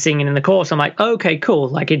studying it and seeing it in the course, I'm like, okay, cool.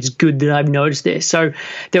 Like, it's good that I've noticed this. So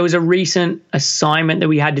there was a recent assignment that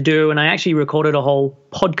we had to do, and I actually recorded a whole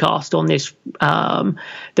podcast on this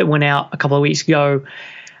that went out a couple of weeks ago.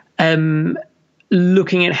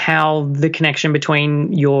 Looking at how the connection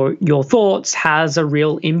between your thoughts has a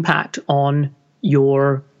real impact on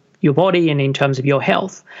your body and in terms of your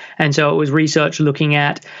health. And so it was research looking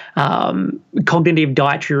at cognitive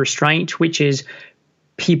dietary restraint, which is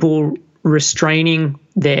people restraining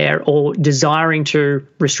or desiring to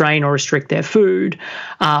restrain or restrict their food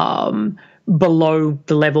below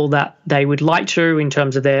the level that they would like to in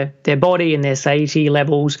terms of their body and their satiety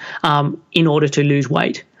levels in order to lose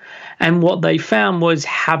weight. And what they found was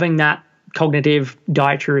having that cognitive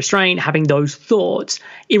dietary restraint, having those thoughts,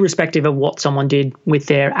 irrespective of what someone did with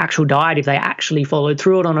their actual diet, if they actually followed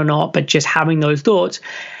through it on or not, but just having those thoughts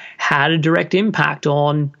had a direct impact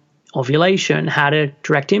on ovulation, had a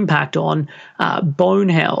direct impact on bone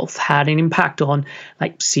health, had an impact on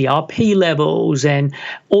like CRP levels and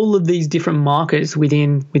all of these different markers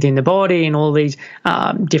within the body and all these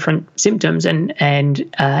different symptoms and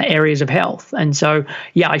areas of health. And so,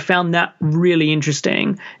 yeah, I found that really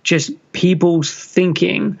interesting. Just people's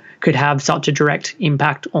thinking could have such a direct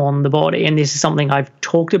impact on the body. And this is something I've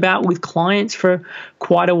talked about with clients for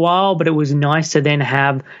quite a while, but it was nice to then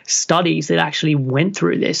have studies that actually went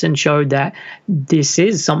through this and showed that this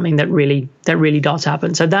is something that really does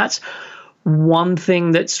happen. So that's one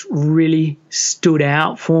thing that's really stood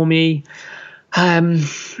out for me. I'm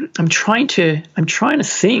trying to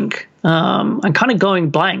think. I'm kind of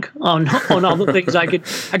going blank on other things I could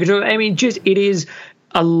do. I mean, just it is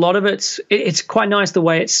a lot of it's quite nice the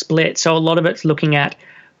way it's split. So a lot of it's looking at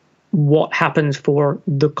what happens for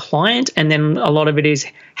the client, and then a lot of it is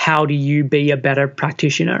how do you be a better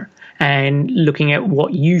practitioner and looking at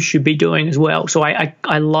what you should be doing as well. So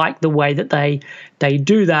I like the way that they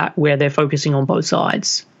do that, where they're focusing on both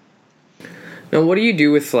sides. Now, what do you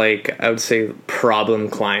do with, like, I would say problem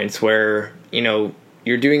clients where, you know,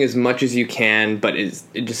 you're doing as much as you can, but it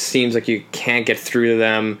just seems like you can't get through to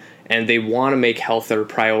them, and they want to make health their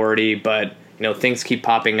priority, but, you know, things keep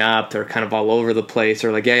popping up. They're kind of all over the place.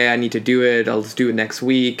 They're like, yeah, I need to do it. I'll just do it next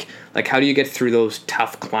week. Like, how do you get through those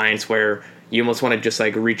tough clients where you almost want to just,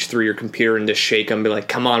 like, reach through your computer and just shake them and be like,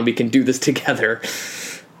 come on, we can do this together?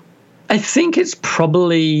 I think it's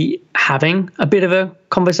probably having a bit of a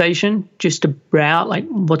conversation just about, like,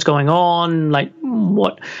 what's going on, like,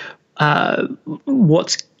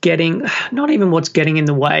 what's getting, not even what's getting in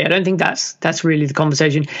the way. I don't think that's really the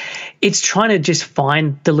conversation. It's trying to just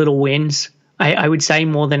find the little wins, I would say,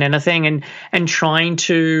 more than anything, and trying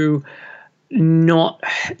to not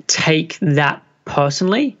take that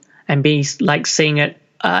personally and be like seeing it.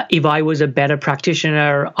 If I was a better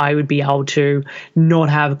practitioner, I would be able to not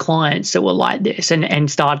have clients that were like this and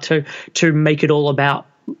start to make it all about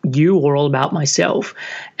you or all about myself,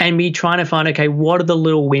 and me trying to find, okay, what are the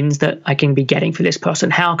little wins that I can be getting for this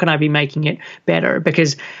person? How can I be making it better?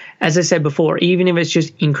 Because as I said before, even if it's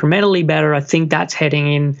just incrementally better, I think that's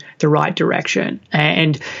heading in the right direction.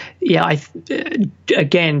 And yeah,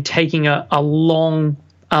 again, taking a long-term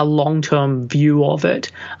view of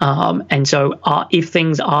it. And so if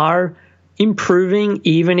things are improving,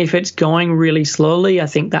 even if it's going really slowly, I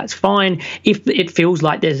think that's fine. If it feels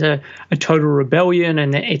like there's a total rebellion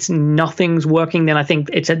and nothing's working, then I think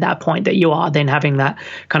it's at that point that you are then having that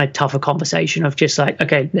kind of tougher conversation of just like,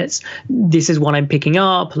 okay, this is what I'm picking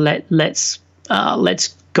up. Let's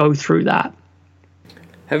go through that.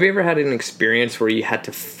 Have you ever had an experience where you had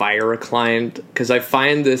to fire a client? Because I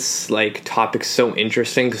find this like topic so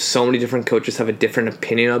interesting because so many different coaches have a different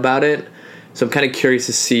opinion about it. So I'm kind of curious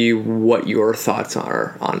to see what your thoughts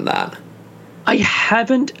are on that. I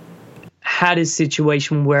haven't had a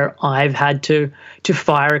situation where I've had to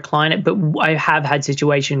fire a client, but I have had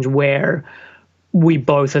situations where we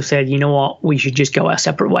both have said, you know what, we should just go our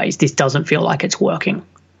separate ways. This doesn't feel like it's working.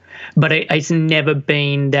 But it's never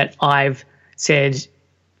been that I've said,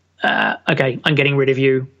 okay, I'm getting rid of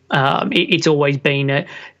you. It's always been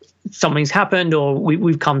something's happened or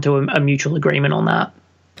we've come to a mutual agreement on that.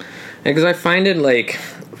 Because I find it, like,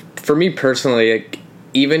 for me personally, like,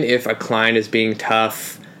 even if a client is being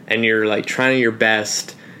tough and you're like trying your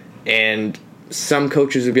best and some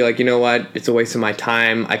coaches would be like, you know what, it's a waste of my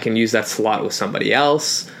time. I can use that slot with somebody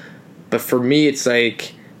else. But for me, it's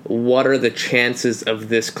like, what are the chances of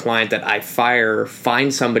this client that I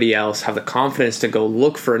find somebody else, have the confidence to go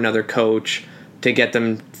look for another coach to get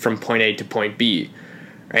them from point A to point B,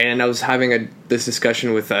 right? And I was having this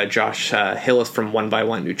discussion with Josh Hillis from One by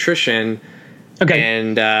One Nutrition,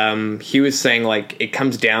 and he was saying, like, it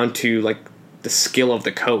comes down to, like, the skill of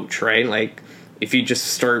the coach, right? Like, if you just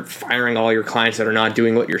start firing all your clients that are not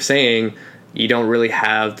doing what you're saying, you don't really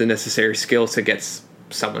have the necessary skills to get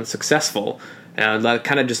someone successful. And that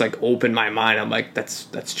kind of just, like, opened my mind. I'm like,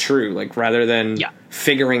 that's true. Like, rather than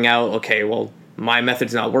figuring out, okay, well, my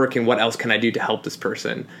method's not working, what else can I do to help this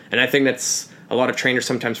person? And I think that's a lot of trainers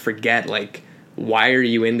sometimes forget, like, why are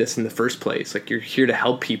you in this in the first place? Like, you're here to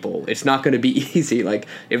help people. It's not going to be easy. Like,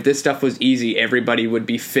 if this stuff was easy, everybody would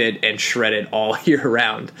be fit and shredded all year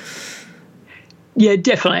round. Yeah,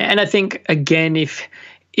 definitely. And I think, again,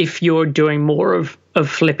 if you're doing more of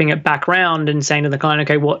flipping it back around and saying to the client,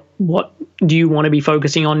 okay, what do you want to be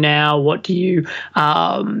focusing on now? What do you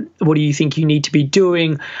think you need to be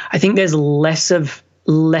doing? I think there's less of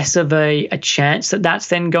a chance that that's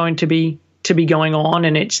then going to be going on.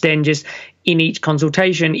 And it's then just in each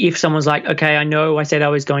consultation, if someone's like, okay, I know I said I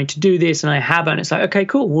was going to do this and I haven't, it's like, okay,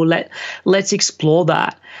 cool. Well, let's explore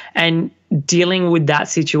that, and dealing with that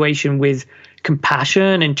situation with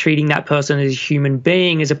compassion and treating that person as a human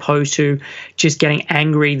being, as opposed to just getting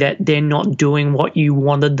angry that they're not doing what you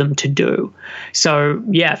wanted them to do. So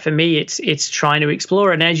yeah, for me, it's trying to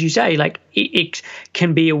explore. And as you say, like, it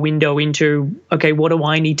can be a window into, okay, what do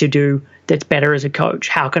I need to do that's better as a coach?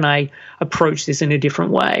 How can I approach this in a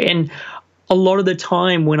different way? And a lot of the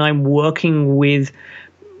time when I'm working with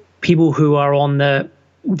people who are on the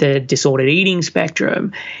disordered eating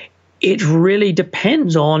spectrum, it really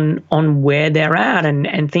depends on where they're at,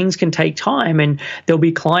 and things can take time. And there'll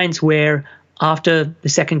be clients where after the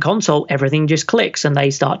second consult, everything just clicks and they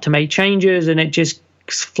start to make changes and it just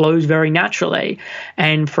flows very naturally.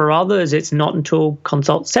 And for others, it's not until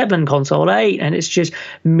consult 7, consult 8, and it's just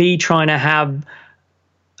me trying to have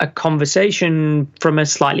a conversation from a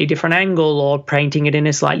slightly different angle, or painting it in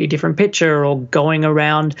a slightly different picture, or going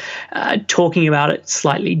around talking about it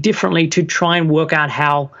slightly differently to try and work out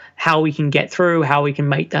how we can get through, how we can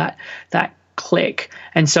make that click.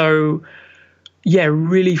 And so, yeah,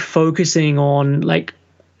 really focusing on, like,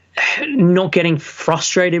 not getting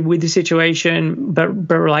frustrated with the situation, but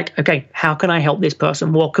like, okay, how can I help this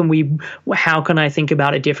person? How can I think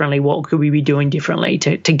about it differently? What could we be doing differently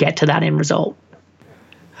to get to that end result?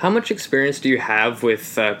 How much experience do you have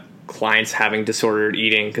with clients having disordered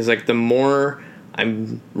eating? Because, like, the more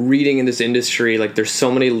I'm reading in this industry, like, there's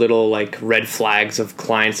so many little, like, red flags of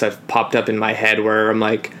clients that have popped up in my head where I'm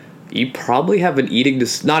like, you probably have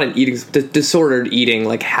disordered eating,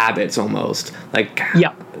 like, habits almost. Like,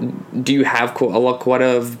 yeah. Do you have quite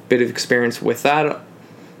a bit of experience with that?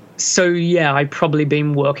 So, yeah, I've probably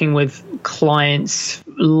been working with clients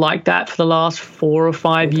like that for the last 4 or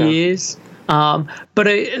 5 years. But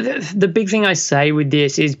the big thing I say with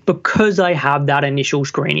this is, because I have that initial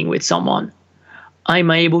screening with someone,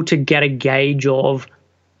 I'm able to get a gauge of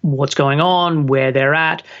what's going on, where they're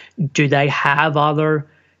at. Do they have other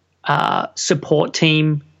support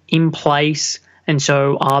team in place? And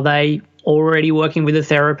so are they already working with a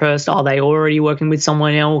therapist? Are they already working with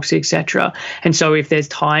someone else, etc.? And so if there's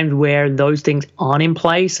times where those things aren't in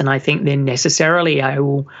place and I think they're necessarily, I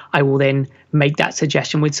will then make that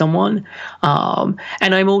suggestion with someone. And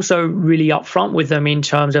I'm also really upfront with them in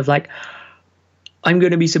terms of, like, I'm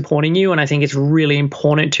going to be supporting you, and I think it's really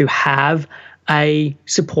important to have a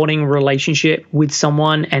supporting relationship with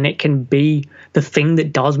someone, and it can be the thing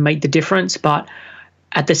that does make the difference. But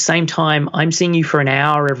at the same time, I'm seeing you for an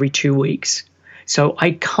hour every 2 weeks, so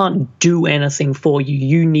I can't do anything for you.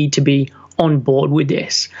 You need to be on board with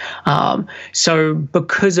this. So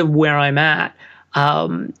because of where I'm at,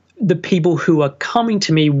 the people who are coming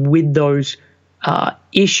to me with those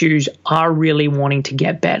issues are really wanting to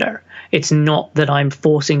get better. It's not that I'm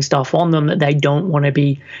forcing stuff on them that they don't want to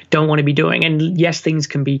be doing. And yes, things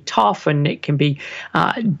can be tough and it can be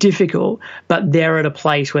difficult, but they're at a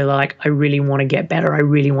place where they're like, I really want to get better. I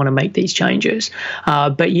really want to make these changes.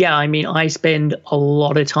 But yeah, I mean, I spend a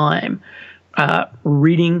lot of time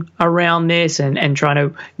reading around this and trying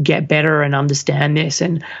to get better and understand this.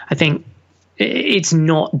 And I think it's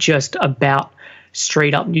not just about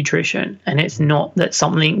straight up nutrition, and it's not that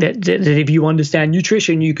something that if you understand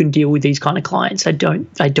nutrition you can deal with these kind of clients. I don't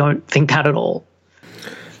think that at all.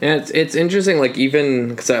 Yeah, it's interesting. Like,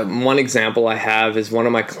 even because one example I have is one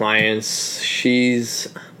of my clients.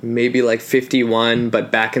 She's maybe like 51,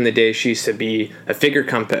 but back in the day, she used to be a figure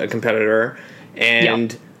competitor,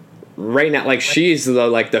 and right now, like, she's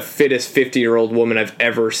the fittest 50-year-old woman I've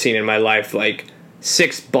ever seen in my life. Like,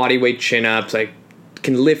 6 body weight chin ups, like,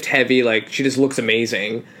 can lift heavy. Like, she just looks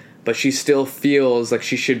amazing, but she still feels like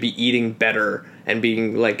she should be eating better and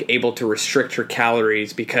being like able to restrict her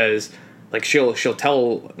calories because. Like, she'll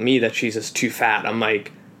tell me that she's just too fat. I'm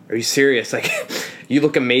like, are you serious? Like, you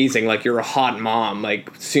look amazing. Like, you're a hot mom,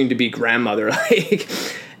 like, soon to be grandmother. Like,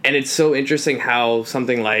 and it's so interesting how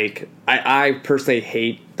something like, I personally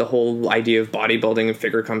hate the whole idea of bodybuilding and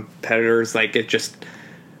figure competitors. Like, it just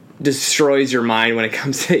destroys your mind when it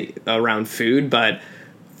comes to around food. But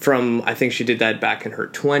I think she did that back in her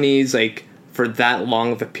 20s. Like, for that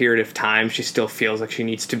long of a period of time, she still feels like she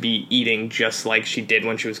needs to be eating just like she did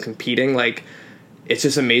when she was competing. Like, it's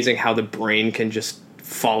just amazing how the brain can just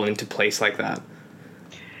fall into place like that.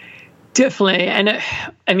 Definitely. And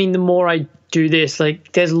I mean, the more I do this,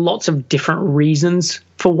 like, there's lots of different reasons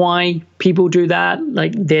for why people do that.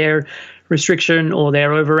 Like, their restriction or their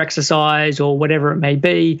overexercise or whatever it may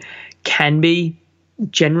be can be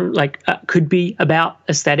could be about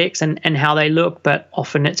aesthetics and how they look, but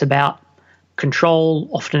often it's about control.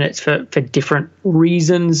 Often it's for different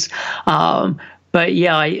reasons. But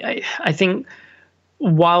yeah, I think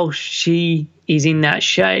while she is in that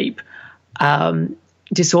shape,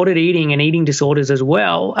 disordered eating and eating disorders as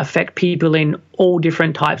well affect people in all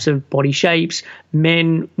different types of body shapes,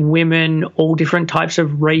 men, women, all different types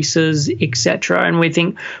of races, etc. And we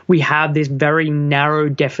think we have this very narrow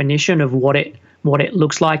definition of what it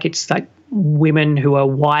looks like. It's like women who are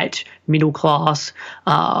white, middle class,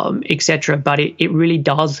 etc. But it really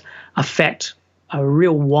does affect a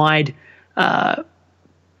real wide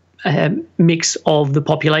mix of the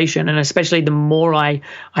population. And especially the more I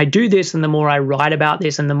do this and the more I write about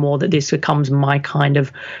this and the more that this becomes my kind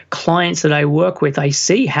of clients that I work with, I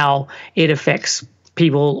see how it affects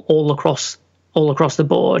people all across the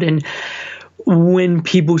board. And when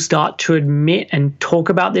people start to admit and talk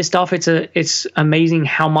about this stuff, it's amazing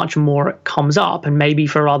how much more it comes up. And maybe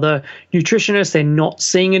for other nutritionists, they're not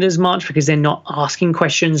seeing it as much because they're not asking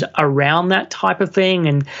questions around that type of thing,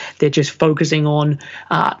 and they're just focusing on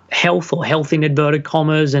health or health in inverted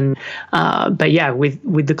commas. And but yeah,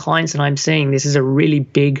 with the clients that I'm seeing, this is a really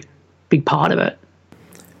big part of it.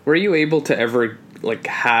 Were you able to ever like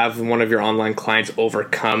have one of your online clients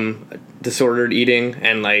overcome disordered eating?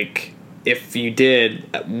 And like, if you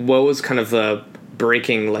did, what was kind of the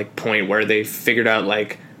breaking like point where they figured out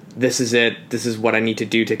like, this is it, this is what I need to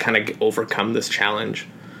do to kind of overcome this challenge?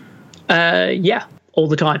 Yeah, all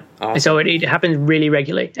the time. Awesome. And so it happens really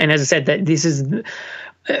regularly. And as I said, that this is,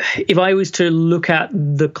 if I was to look at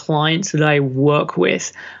the clients that I work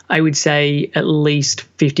with, I would say at least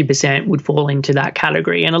 50% would fall into that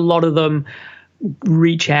category. And a lot of them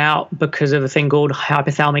reach out because of a thing called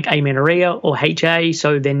hypothalamic amenorrhea or HA,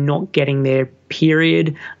 so they're not getting their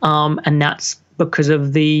period, and that's because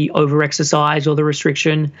of the overexercise or the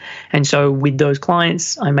restriction. And so with those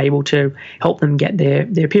clients, I'm able to help them get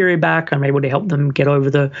their period back. I'm able to help them get over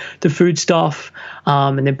the food stuff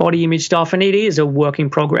and their body image stuff. And it is a work in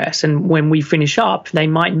progress. And when we finish up, they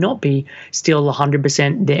might not be still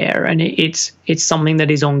 100% there. And it's something that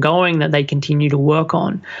is ongoing that they continue to work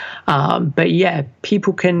on. But yeah,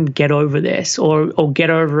 people can get over this or get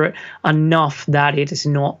over it enough that it is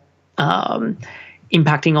not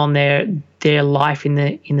impacting on their life in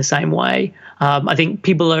the same way. I think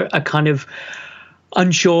people are kind of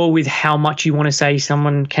unsure with how much you want to say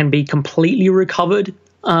someone can be completely recovered.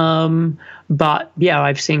 But yeah,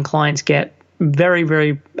 I've seen clients get very,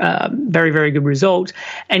 very good results.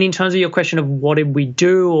 And in terms of your question of what did we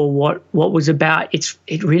do or what was about,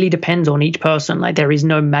 it really depends on each person. Like, there is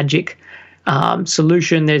no magic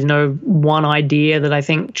solution. There's no one idea that I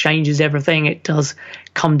think changes everything. It does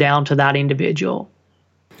come down to that individual.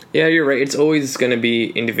 Yeah, you're right. It's always going to be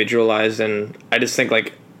individualized, and I just think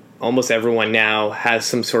like almost everyone now has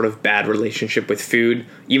some sort of bad relationship with food.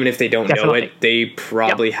 Even if they don't know it, they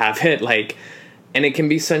probably have it. Like, and it can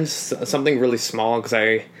be something really small, because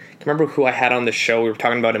I can remember who I had on the show. We were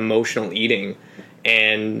talking about emotional eating,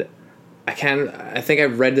 and I think I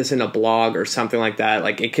read this in a blog or something like that.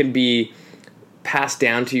 Like, it could be passed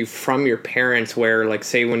down to you from your parents, where like,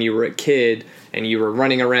 say when you were a kid and you were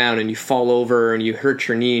running around and you fall over and you hurt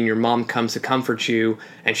your knee, and your mom comes to comfort you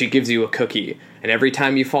and she gives you a cookie. And every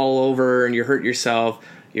time you fall over and you hurt yourself,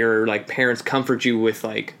 your like parents comfort you with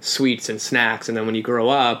like sweets and snacks. And then when you grow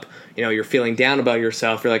up, you're feeling down about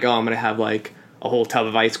yourself. You're like, oh, I'm going to have like a whole tub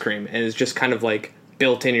of ice cream. And it's just kind of like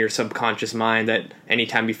built in your subconscious mind that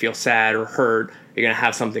anytime you feel sad or hurt, you're going to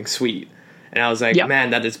have something sweet. And I was like, man,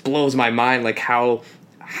 that just blows my mind. Like how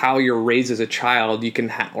you're raised as a child, you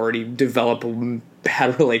can already develop a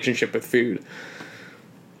bad relationship with food.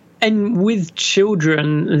 And with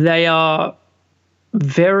children, they are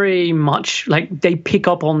very much like they pick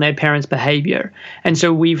up on their parents' behavior. And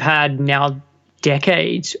so we've had now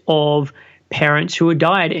decades of parents who are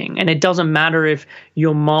dieting. And it doesn't matter if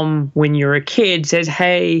your mom, when you're a kid, says,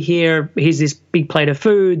 hey, here's this big plate of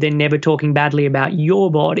food. They're never talking badly about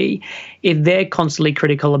your body. If they're constantly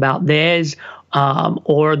critical about theirs,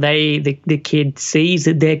 or the kid sees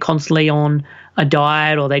that they're constantly on a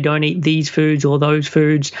diet or they don't eat these foods or those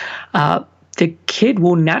foods, the kid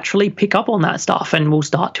will naturally pick up on that stuff and will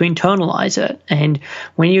start to internalize it. And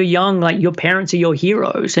when you're young, like your parents are your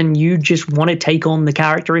heroes and you just want to take on the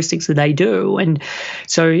characteristics that they do. And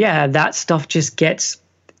so, that stuff just gets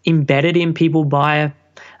embedded in people by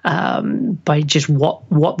just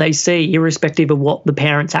what they see, irrespective of what the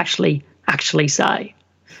parents actually say.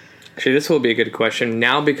 Actually, this will be a good question.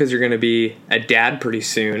 Now, because you're going to be a dad pretty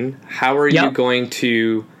soon, how are you going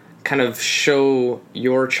to kind of show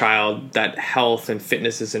your child that health and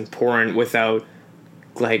fitness is important without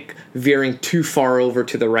like veering too far over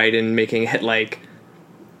to the right and making it like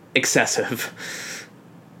excessive?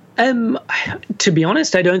 To be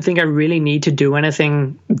honest, I don't think I really need to do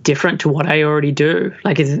anything different to what I already do.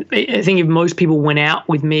 Like, I think if most people went out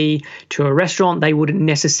with me to a restaurant, they wouldn't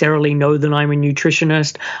necessarily know that I'm a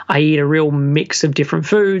nutritionist. I eat a real mix of different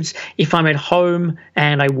foods. If I'm at home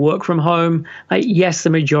and I work from home, yes,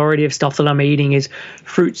 the majority of stuff that I'm eating is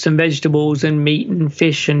fruits and vegetables and meat and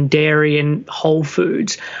fish and dairy and whole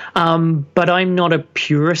foods. But I'm not a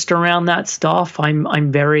purist around that stuff.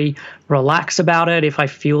 I'm very relaxed about it. If I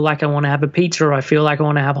feel like I want to have a pizza or I feel like I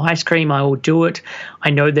want to have ice cream, I will do it. I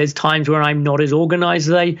know there's times where I'm not as organized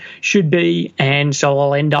as I should be, and so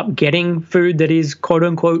I'll end up getting food that is quote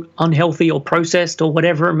unquote unhealthy or processed or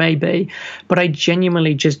whatever it may be. But I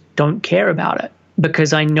genuinely just don't care about it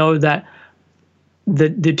because I know that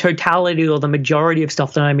the totality or the majority of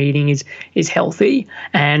stuff that I'm eating is healthy,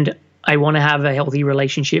 and I want to have a healthy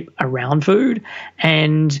relationship around food.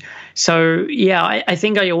 And so, I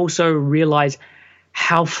think I also realize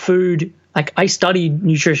how food, like I study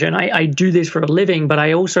nutrition, I do this for a living, but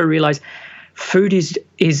I also realize food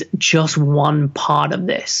is just one part of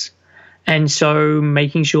this. And so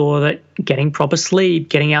making sure that getting proper sleep,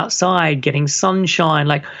 getting outside, getting sunshine,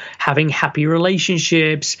 like having happy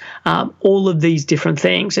relationships, all of these different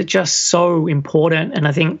things are just so important. And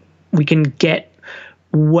I think we can get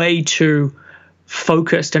way too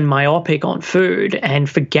focused and myopic on food and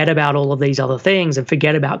forget about all of these other things and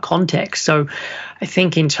forget about context. So I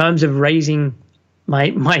think in terms of raising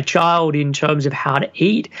my child in terms of how to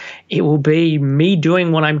eat, it will be me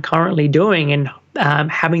doing what I'm currently doing and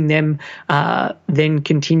having them then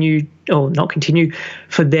continue or not continue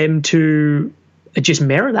for them to just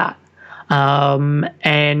mirror that.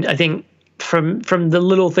 And I think from the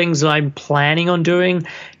little things that I'm planning on doing,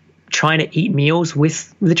 trying to eat meals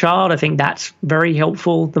with the child, I think that's very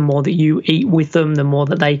helpful. The more that you eat with them, the more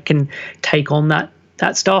that they can take on that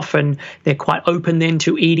stuff, and they're quite open then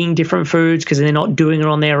to eating different foods because they're not doing it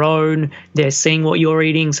on their own. They're seeing what you're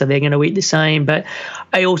eating, so they're going to eat the same. But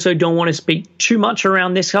I also don't want to speak too much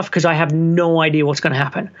around this stuff because I have no idea what's going to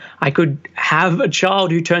happen. I could have a child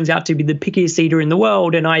who turns out to be the pickiest eater in the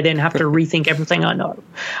world, and I then have to rethink everything I know.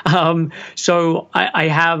 So I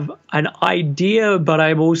have an idea, but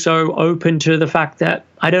I'm also open to the fact that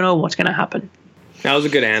I don't know what's going to happen. That was a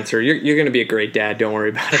good answer. You're going to be a great dad. Don't worry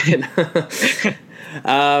about it.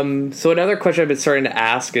 So another question I've been starting to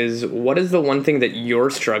ask is, what is the one thing that you're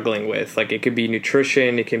struggling with? Like, it could be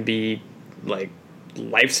nutrition, it can be like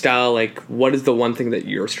lifestyle. Like, what is the one thing that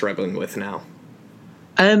you're struggling with now?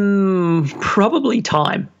 Probably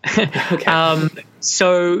time. Okay.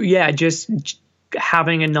 So just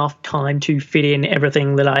having enough time to fit in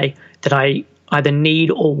everything that I either need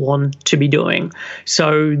or want to be doing.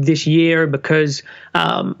 So this year, because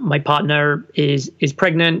my partner is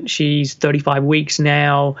pregnant, she's 35 weeks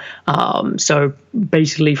now. So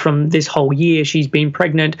basically from this whole year she's been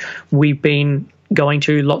pregnant, we've been going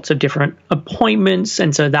to lots of different appointments,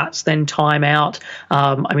 and so that's then time out.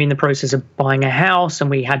 I'm in the process of buying a house, and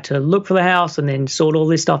we had to look for the house and then sort all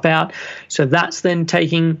this stuff out. So that's then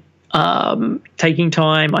taking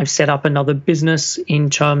time. I've set up another business in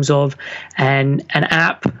terms of an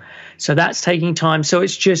app. So that's taking time. So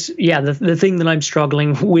it's just, the thing that I'm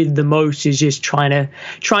struggling with the most is just trying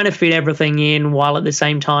to fit everything in, while at the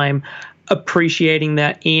same time appreciating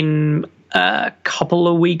that in a couple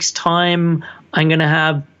of weeks' time, I'm going to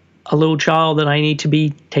have a little child that I need to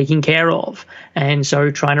be taking care of. And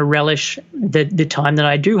so trying to relish the time that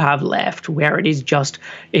I do have left, where it is just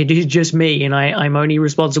me, and I'm only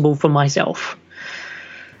responsible for myself.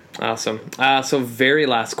 Awesome. So very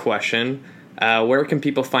last question. Where can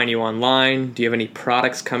people find you online? Do you have any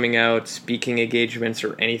products coming out, speaking engagements,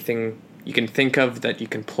 or anything you can think of that you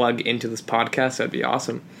can plug into this podcast? That'd be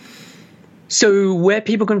awesome. So where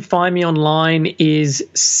people can find me online is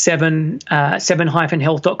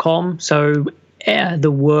 7-health.com. So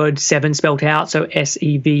the word 7 spelled out, so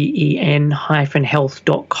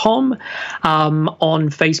SEVEN-health.com. On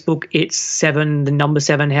Facebook, it's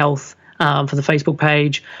 7 Health for the Facebook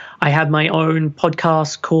page. I have my own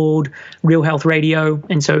podcast called Real Health Radio.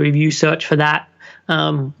 And so if you search for that,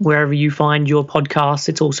 wherever you find your podcast,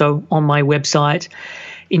 it's also on my website.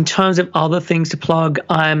 In terms of other things to plug,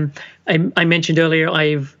 I mentioned earlier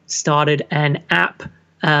I've started an app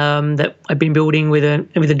that I've been building with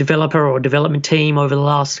a developer or development team over the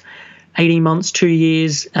last 18 months, 2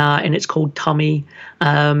 years, and it's called Tummy,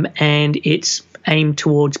 and it's aimed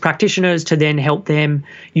towards practitioners to then help them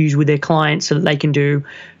use with their clients so that they can do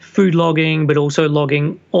food logging, but also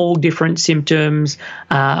logging all different symptoms,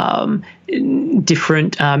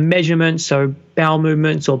 different measurements, so bowel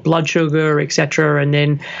movements or blood sugar, etc., and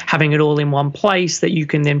then having it all in one place that you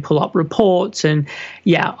can then pull up reports. And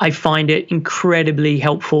yeah, I find it incredibly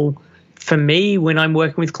helpful for me when I'm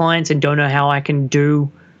working with clients and don't know how I can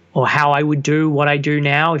do or how I would do what I do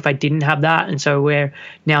now if I didn't have that. And so we're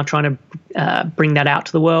now trying to bring that out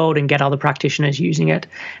to the world and get other practitioners using it.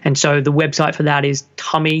 And so the website for that is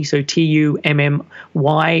Tummy, so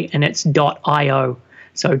TUMMY, and it's .io.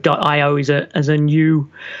 So .io is a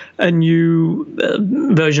new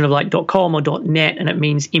version of like .com or .net, and it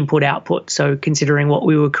means input output. So considering what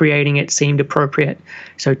we were creating, it seemed appropriate.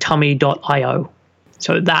 So tummy.io.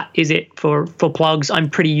 So that is it for plugs. I'm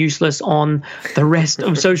pretty useless on the rest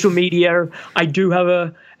of social media. I do have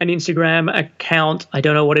an Instagram account. I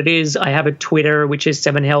don't know what it is. I have a Twitter, which is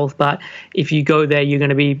 7Health. But if you go there, you're going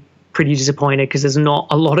to be pretty disappointed because there's not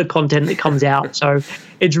a lot of content that comes out. So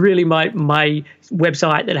it's really my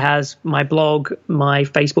website that has my blog, my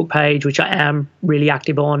Facebook page, which I am really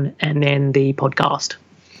active on, and then the podcast.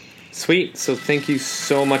 Sweet. So thank you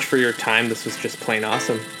so much for your time. This was just plain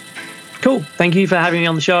awesome. Cool. Thank you for having me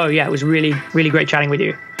on the show. Yeah, it was really, really great chatting with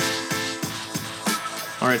you.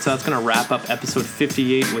 All right, so that's going to wrap up episode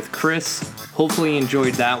 58 with Chris. Hopefully you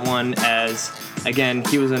enjoyed that one, as, again,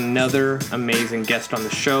 he was another amazing guest on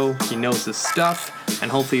the show. He knows his stuff,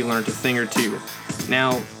 and hopefully you learned a thing or two.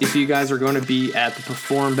 Now, if you guys are going to be at the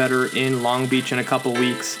Perform Better in Long Beach in a couple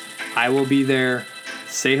weeks, I will be there.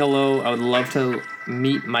 Say hello. I would love to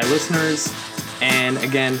meet my listeners. And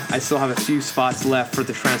again, I still have a few spots left for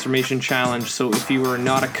the Transformation Challenge, so if you are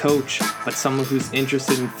not a coach, but someone who's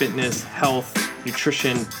interested in fitness, health,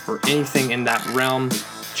 nutrition, or anything in that realm,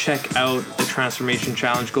 check out the Transformation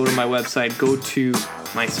Challenge. Go to my website, go to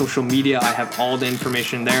my social media. I have all the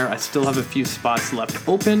information there. I still have a few spots left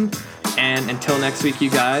open. And until next week, you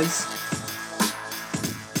guys,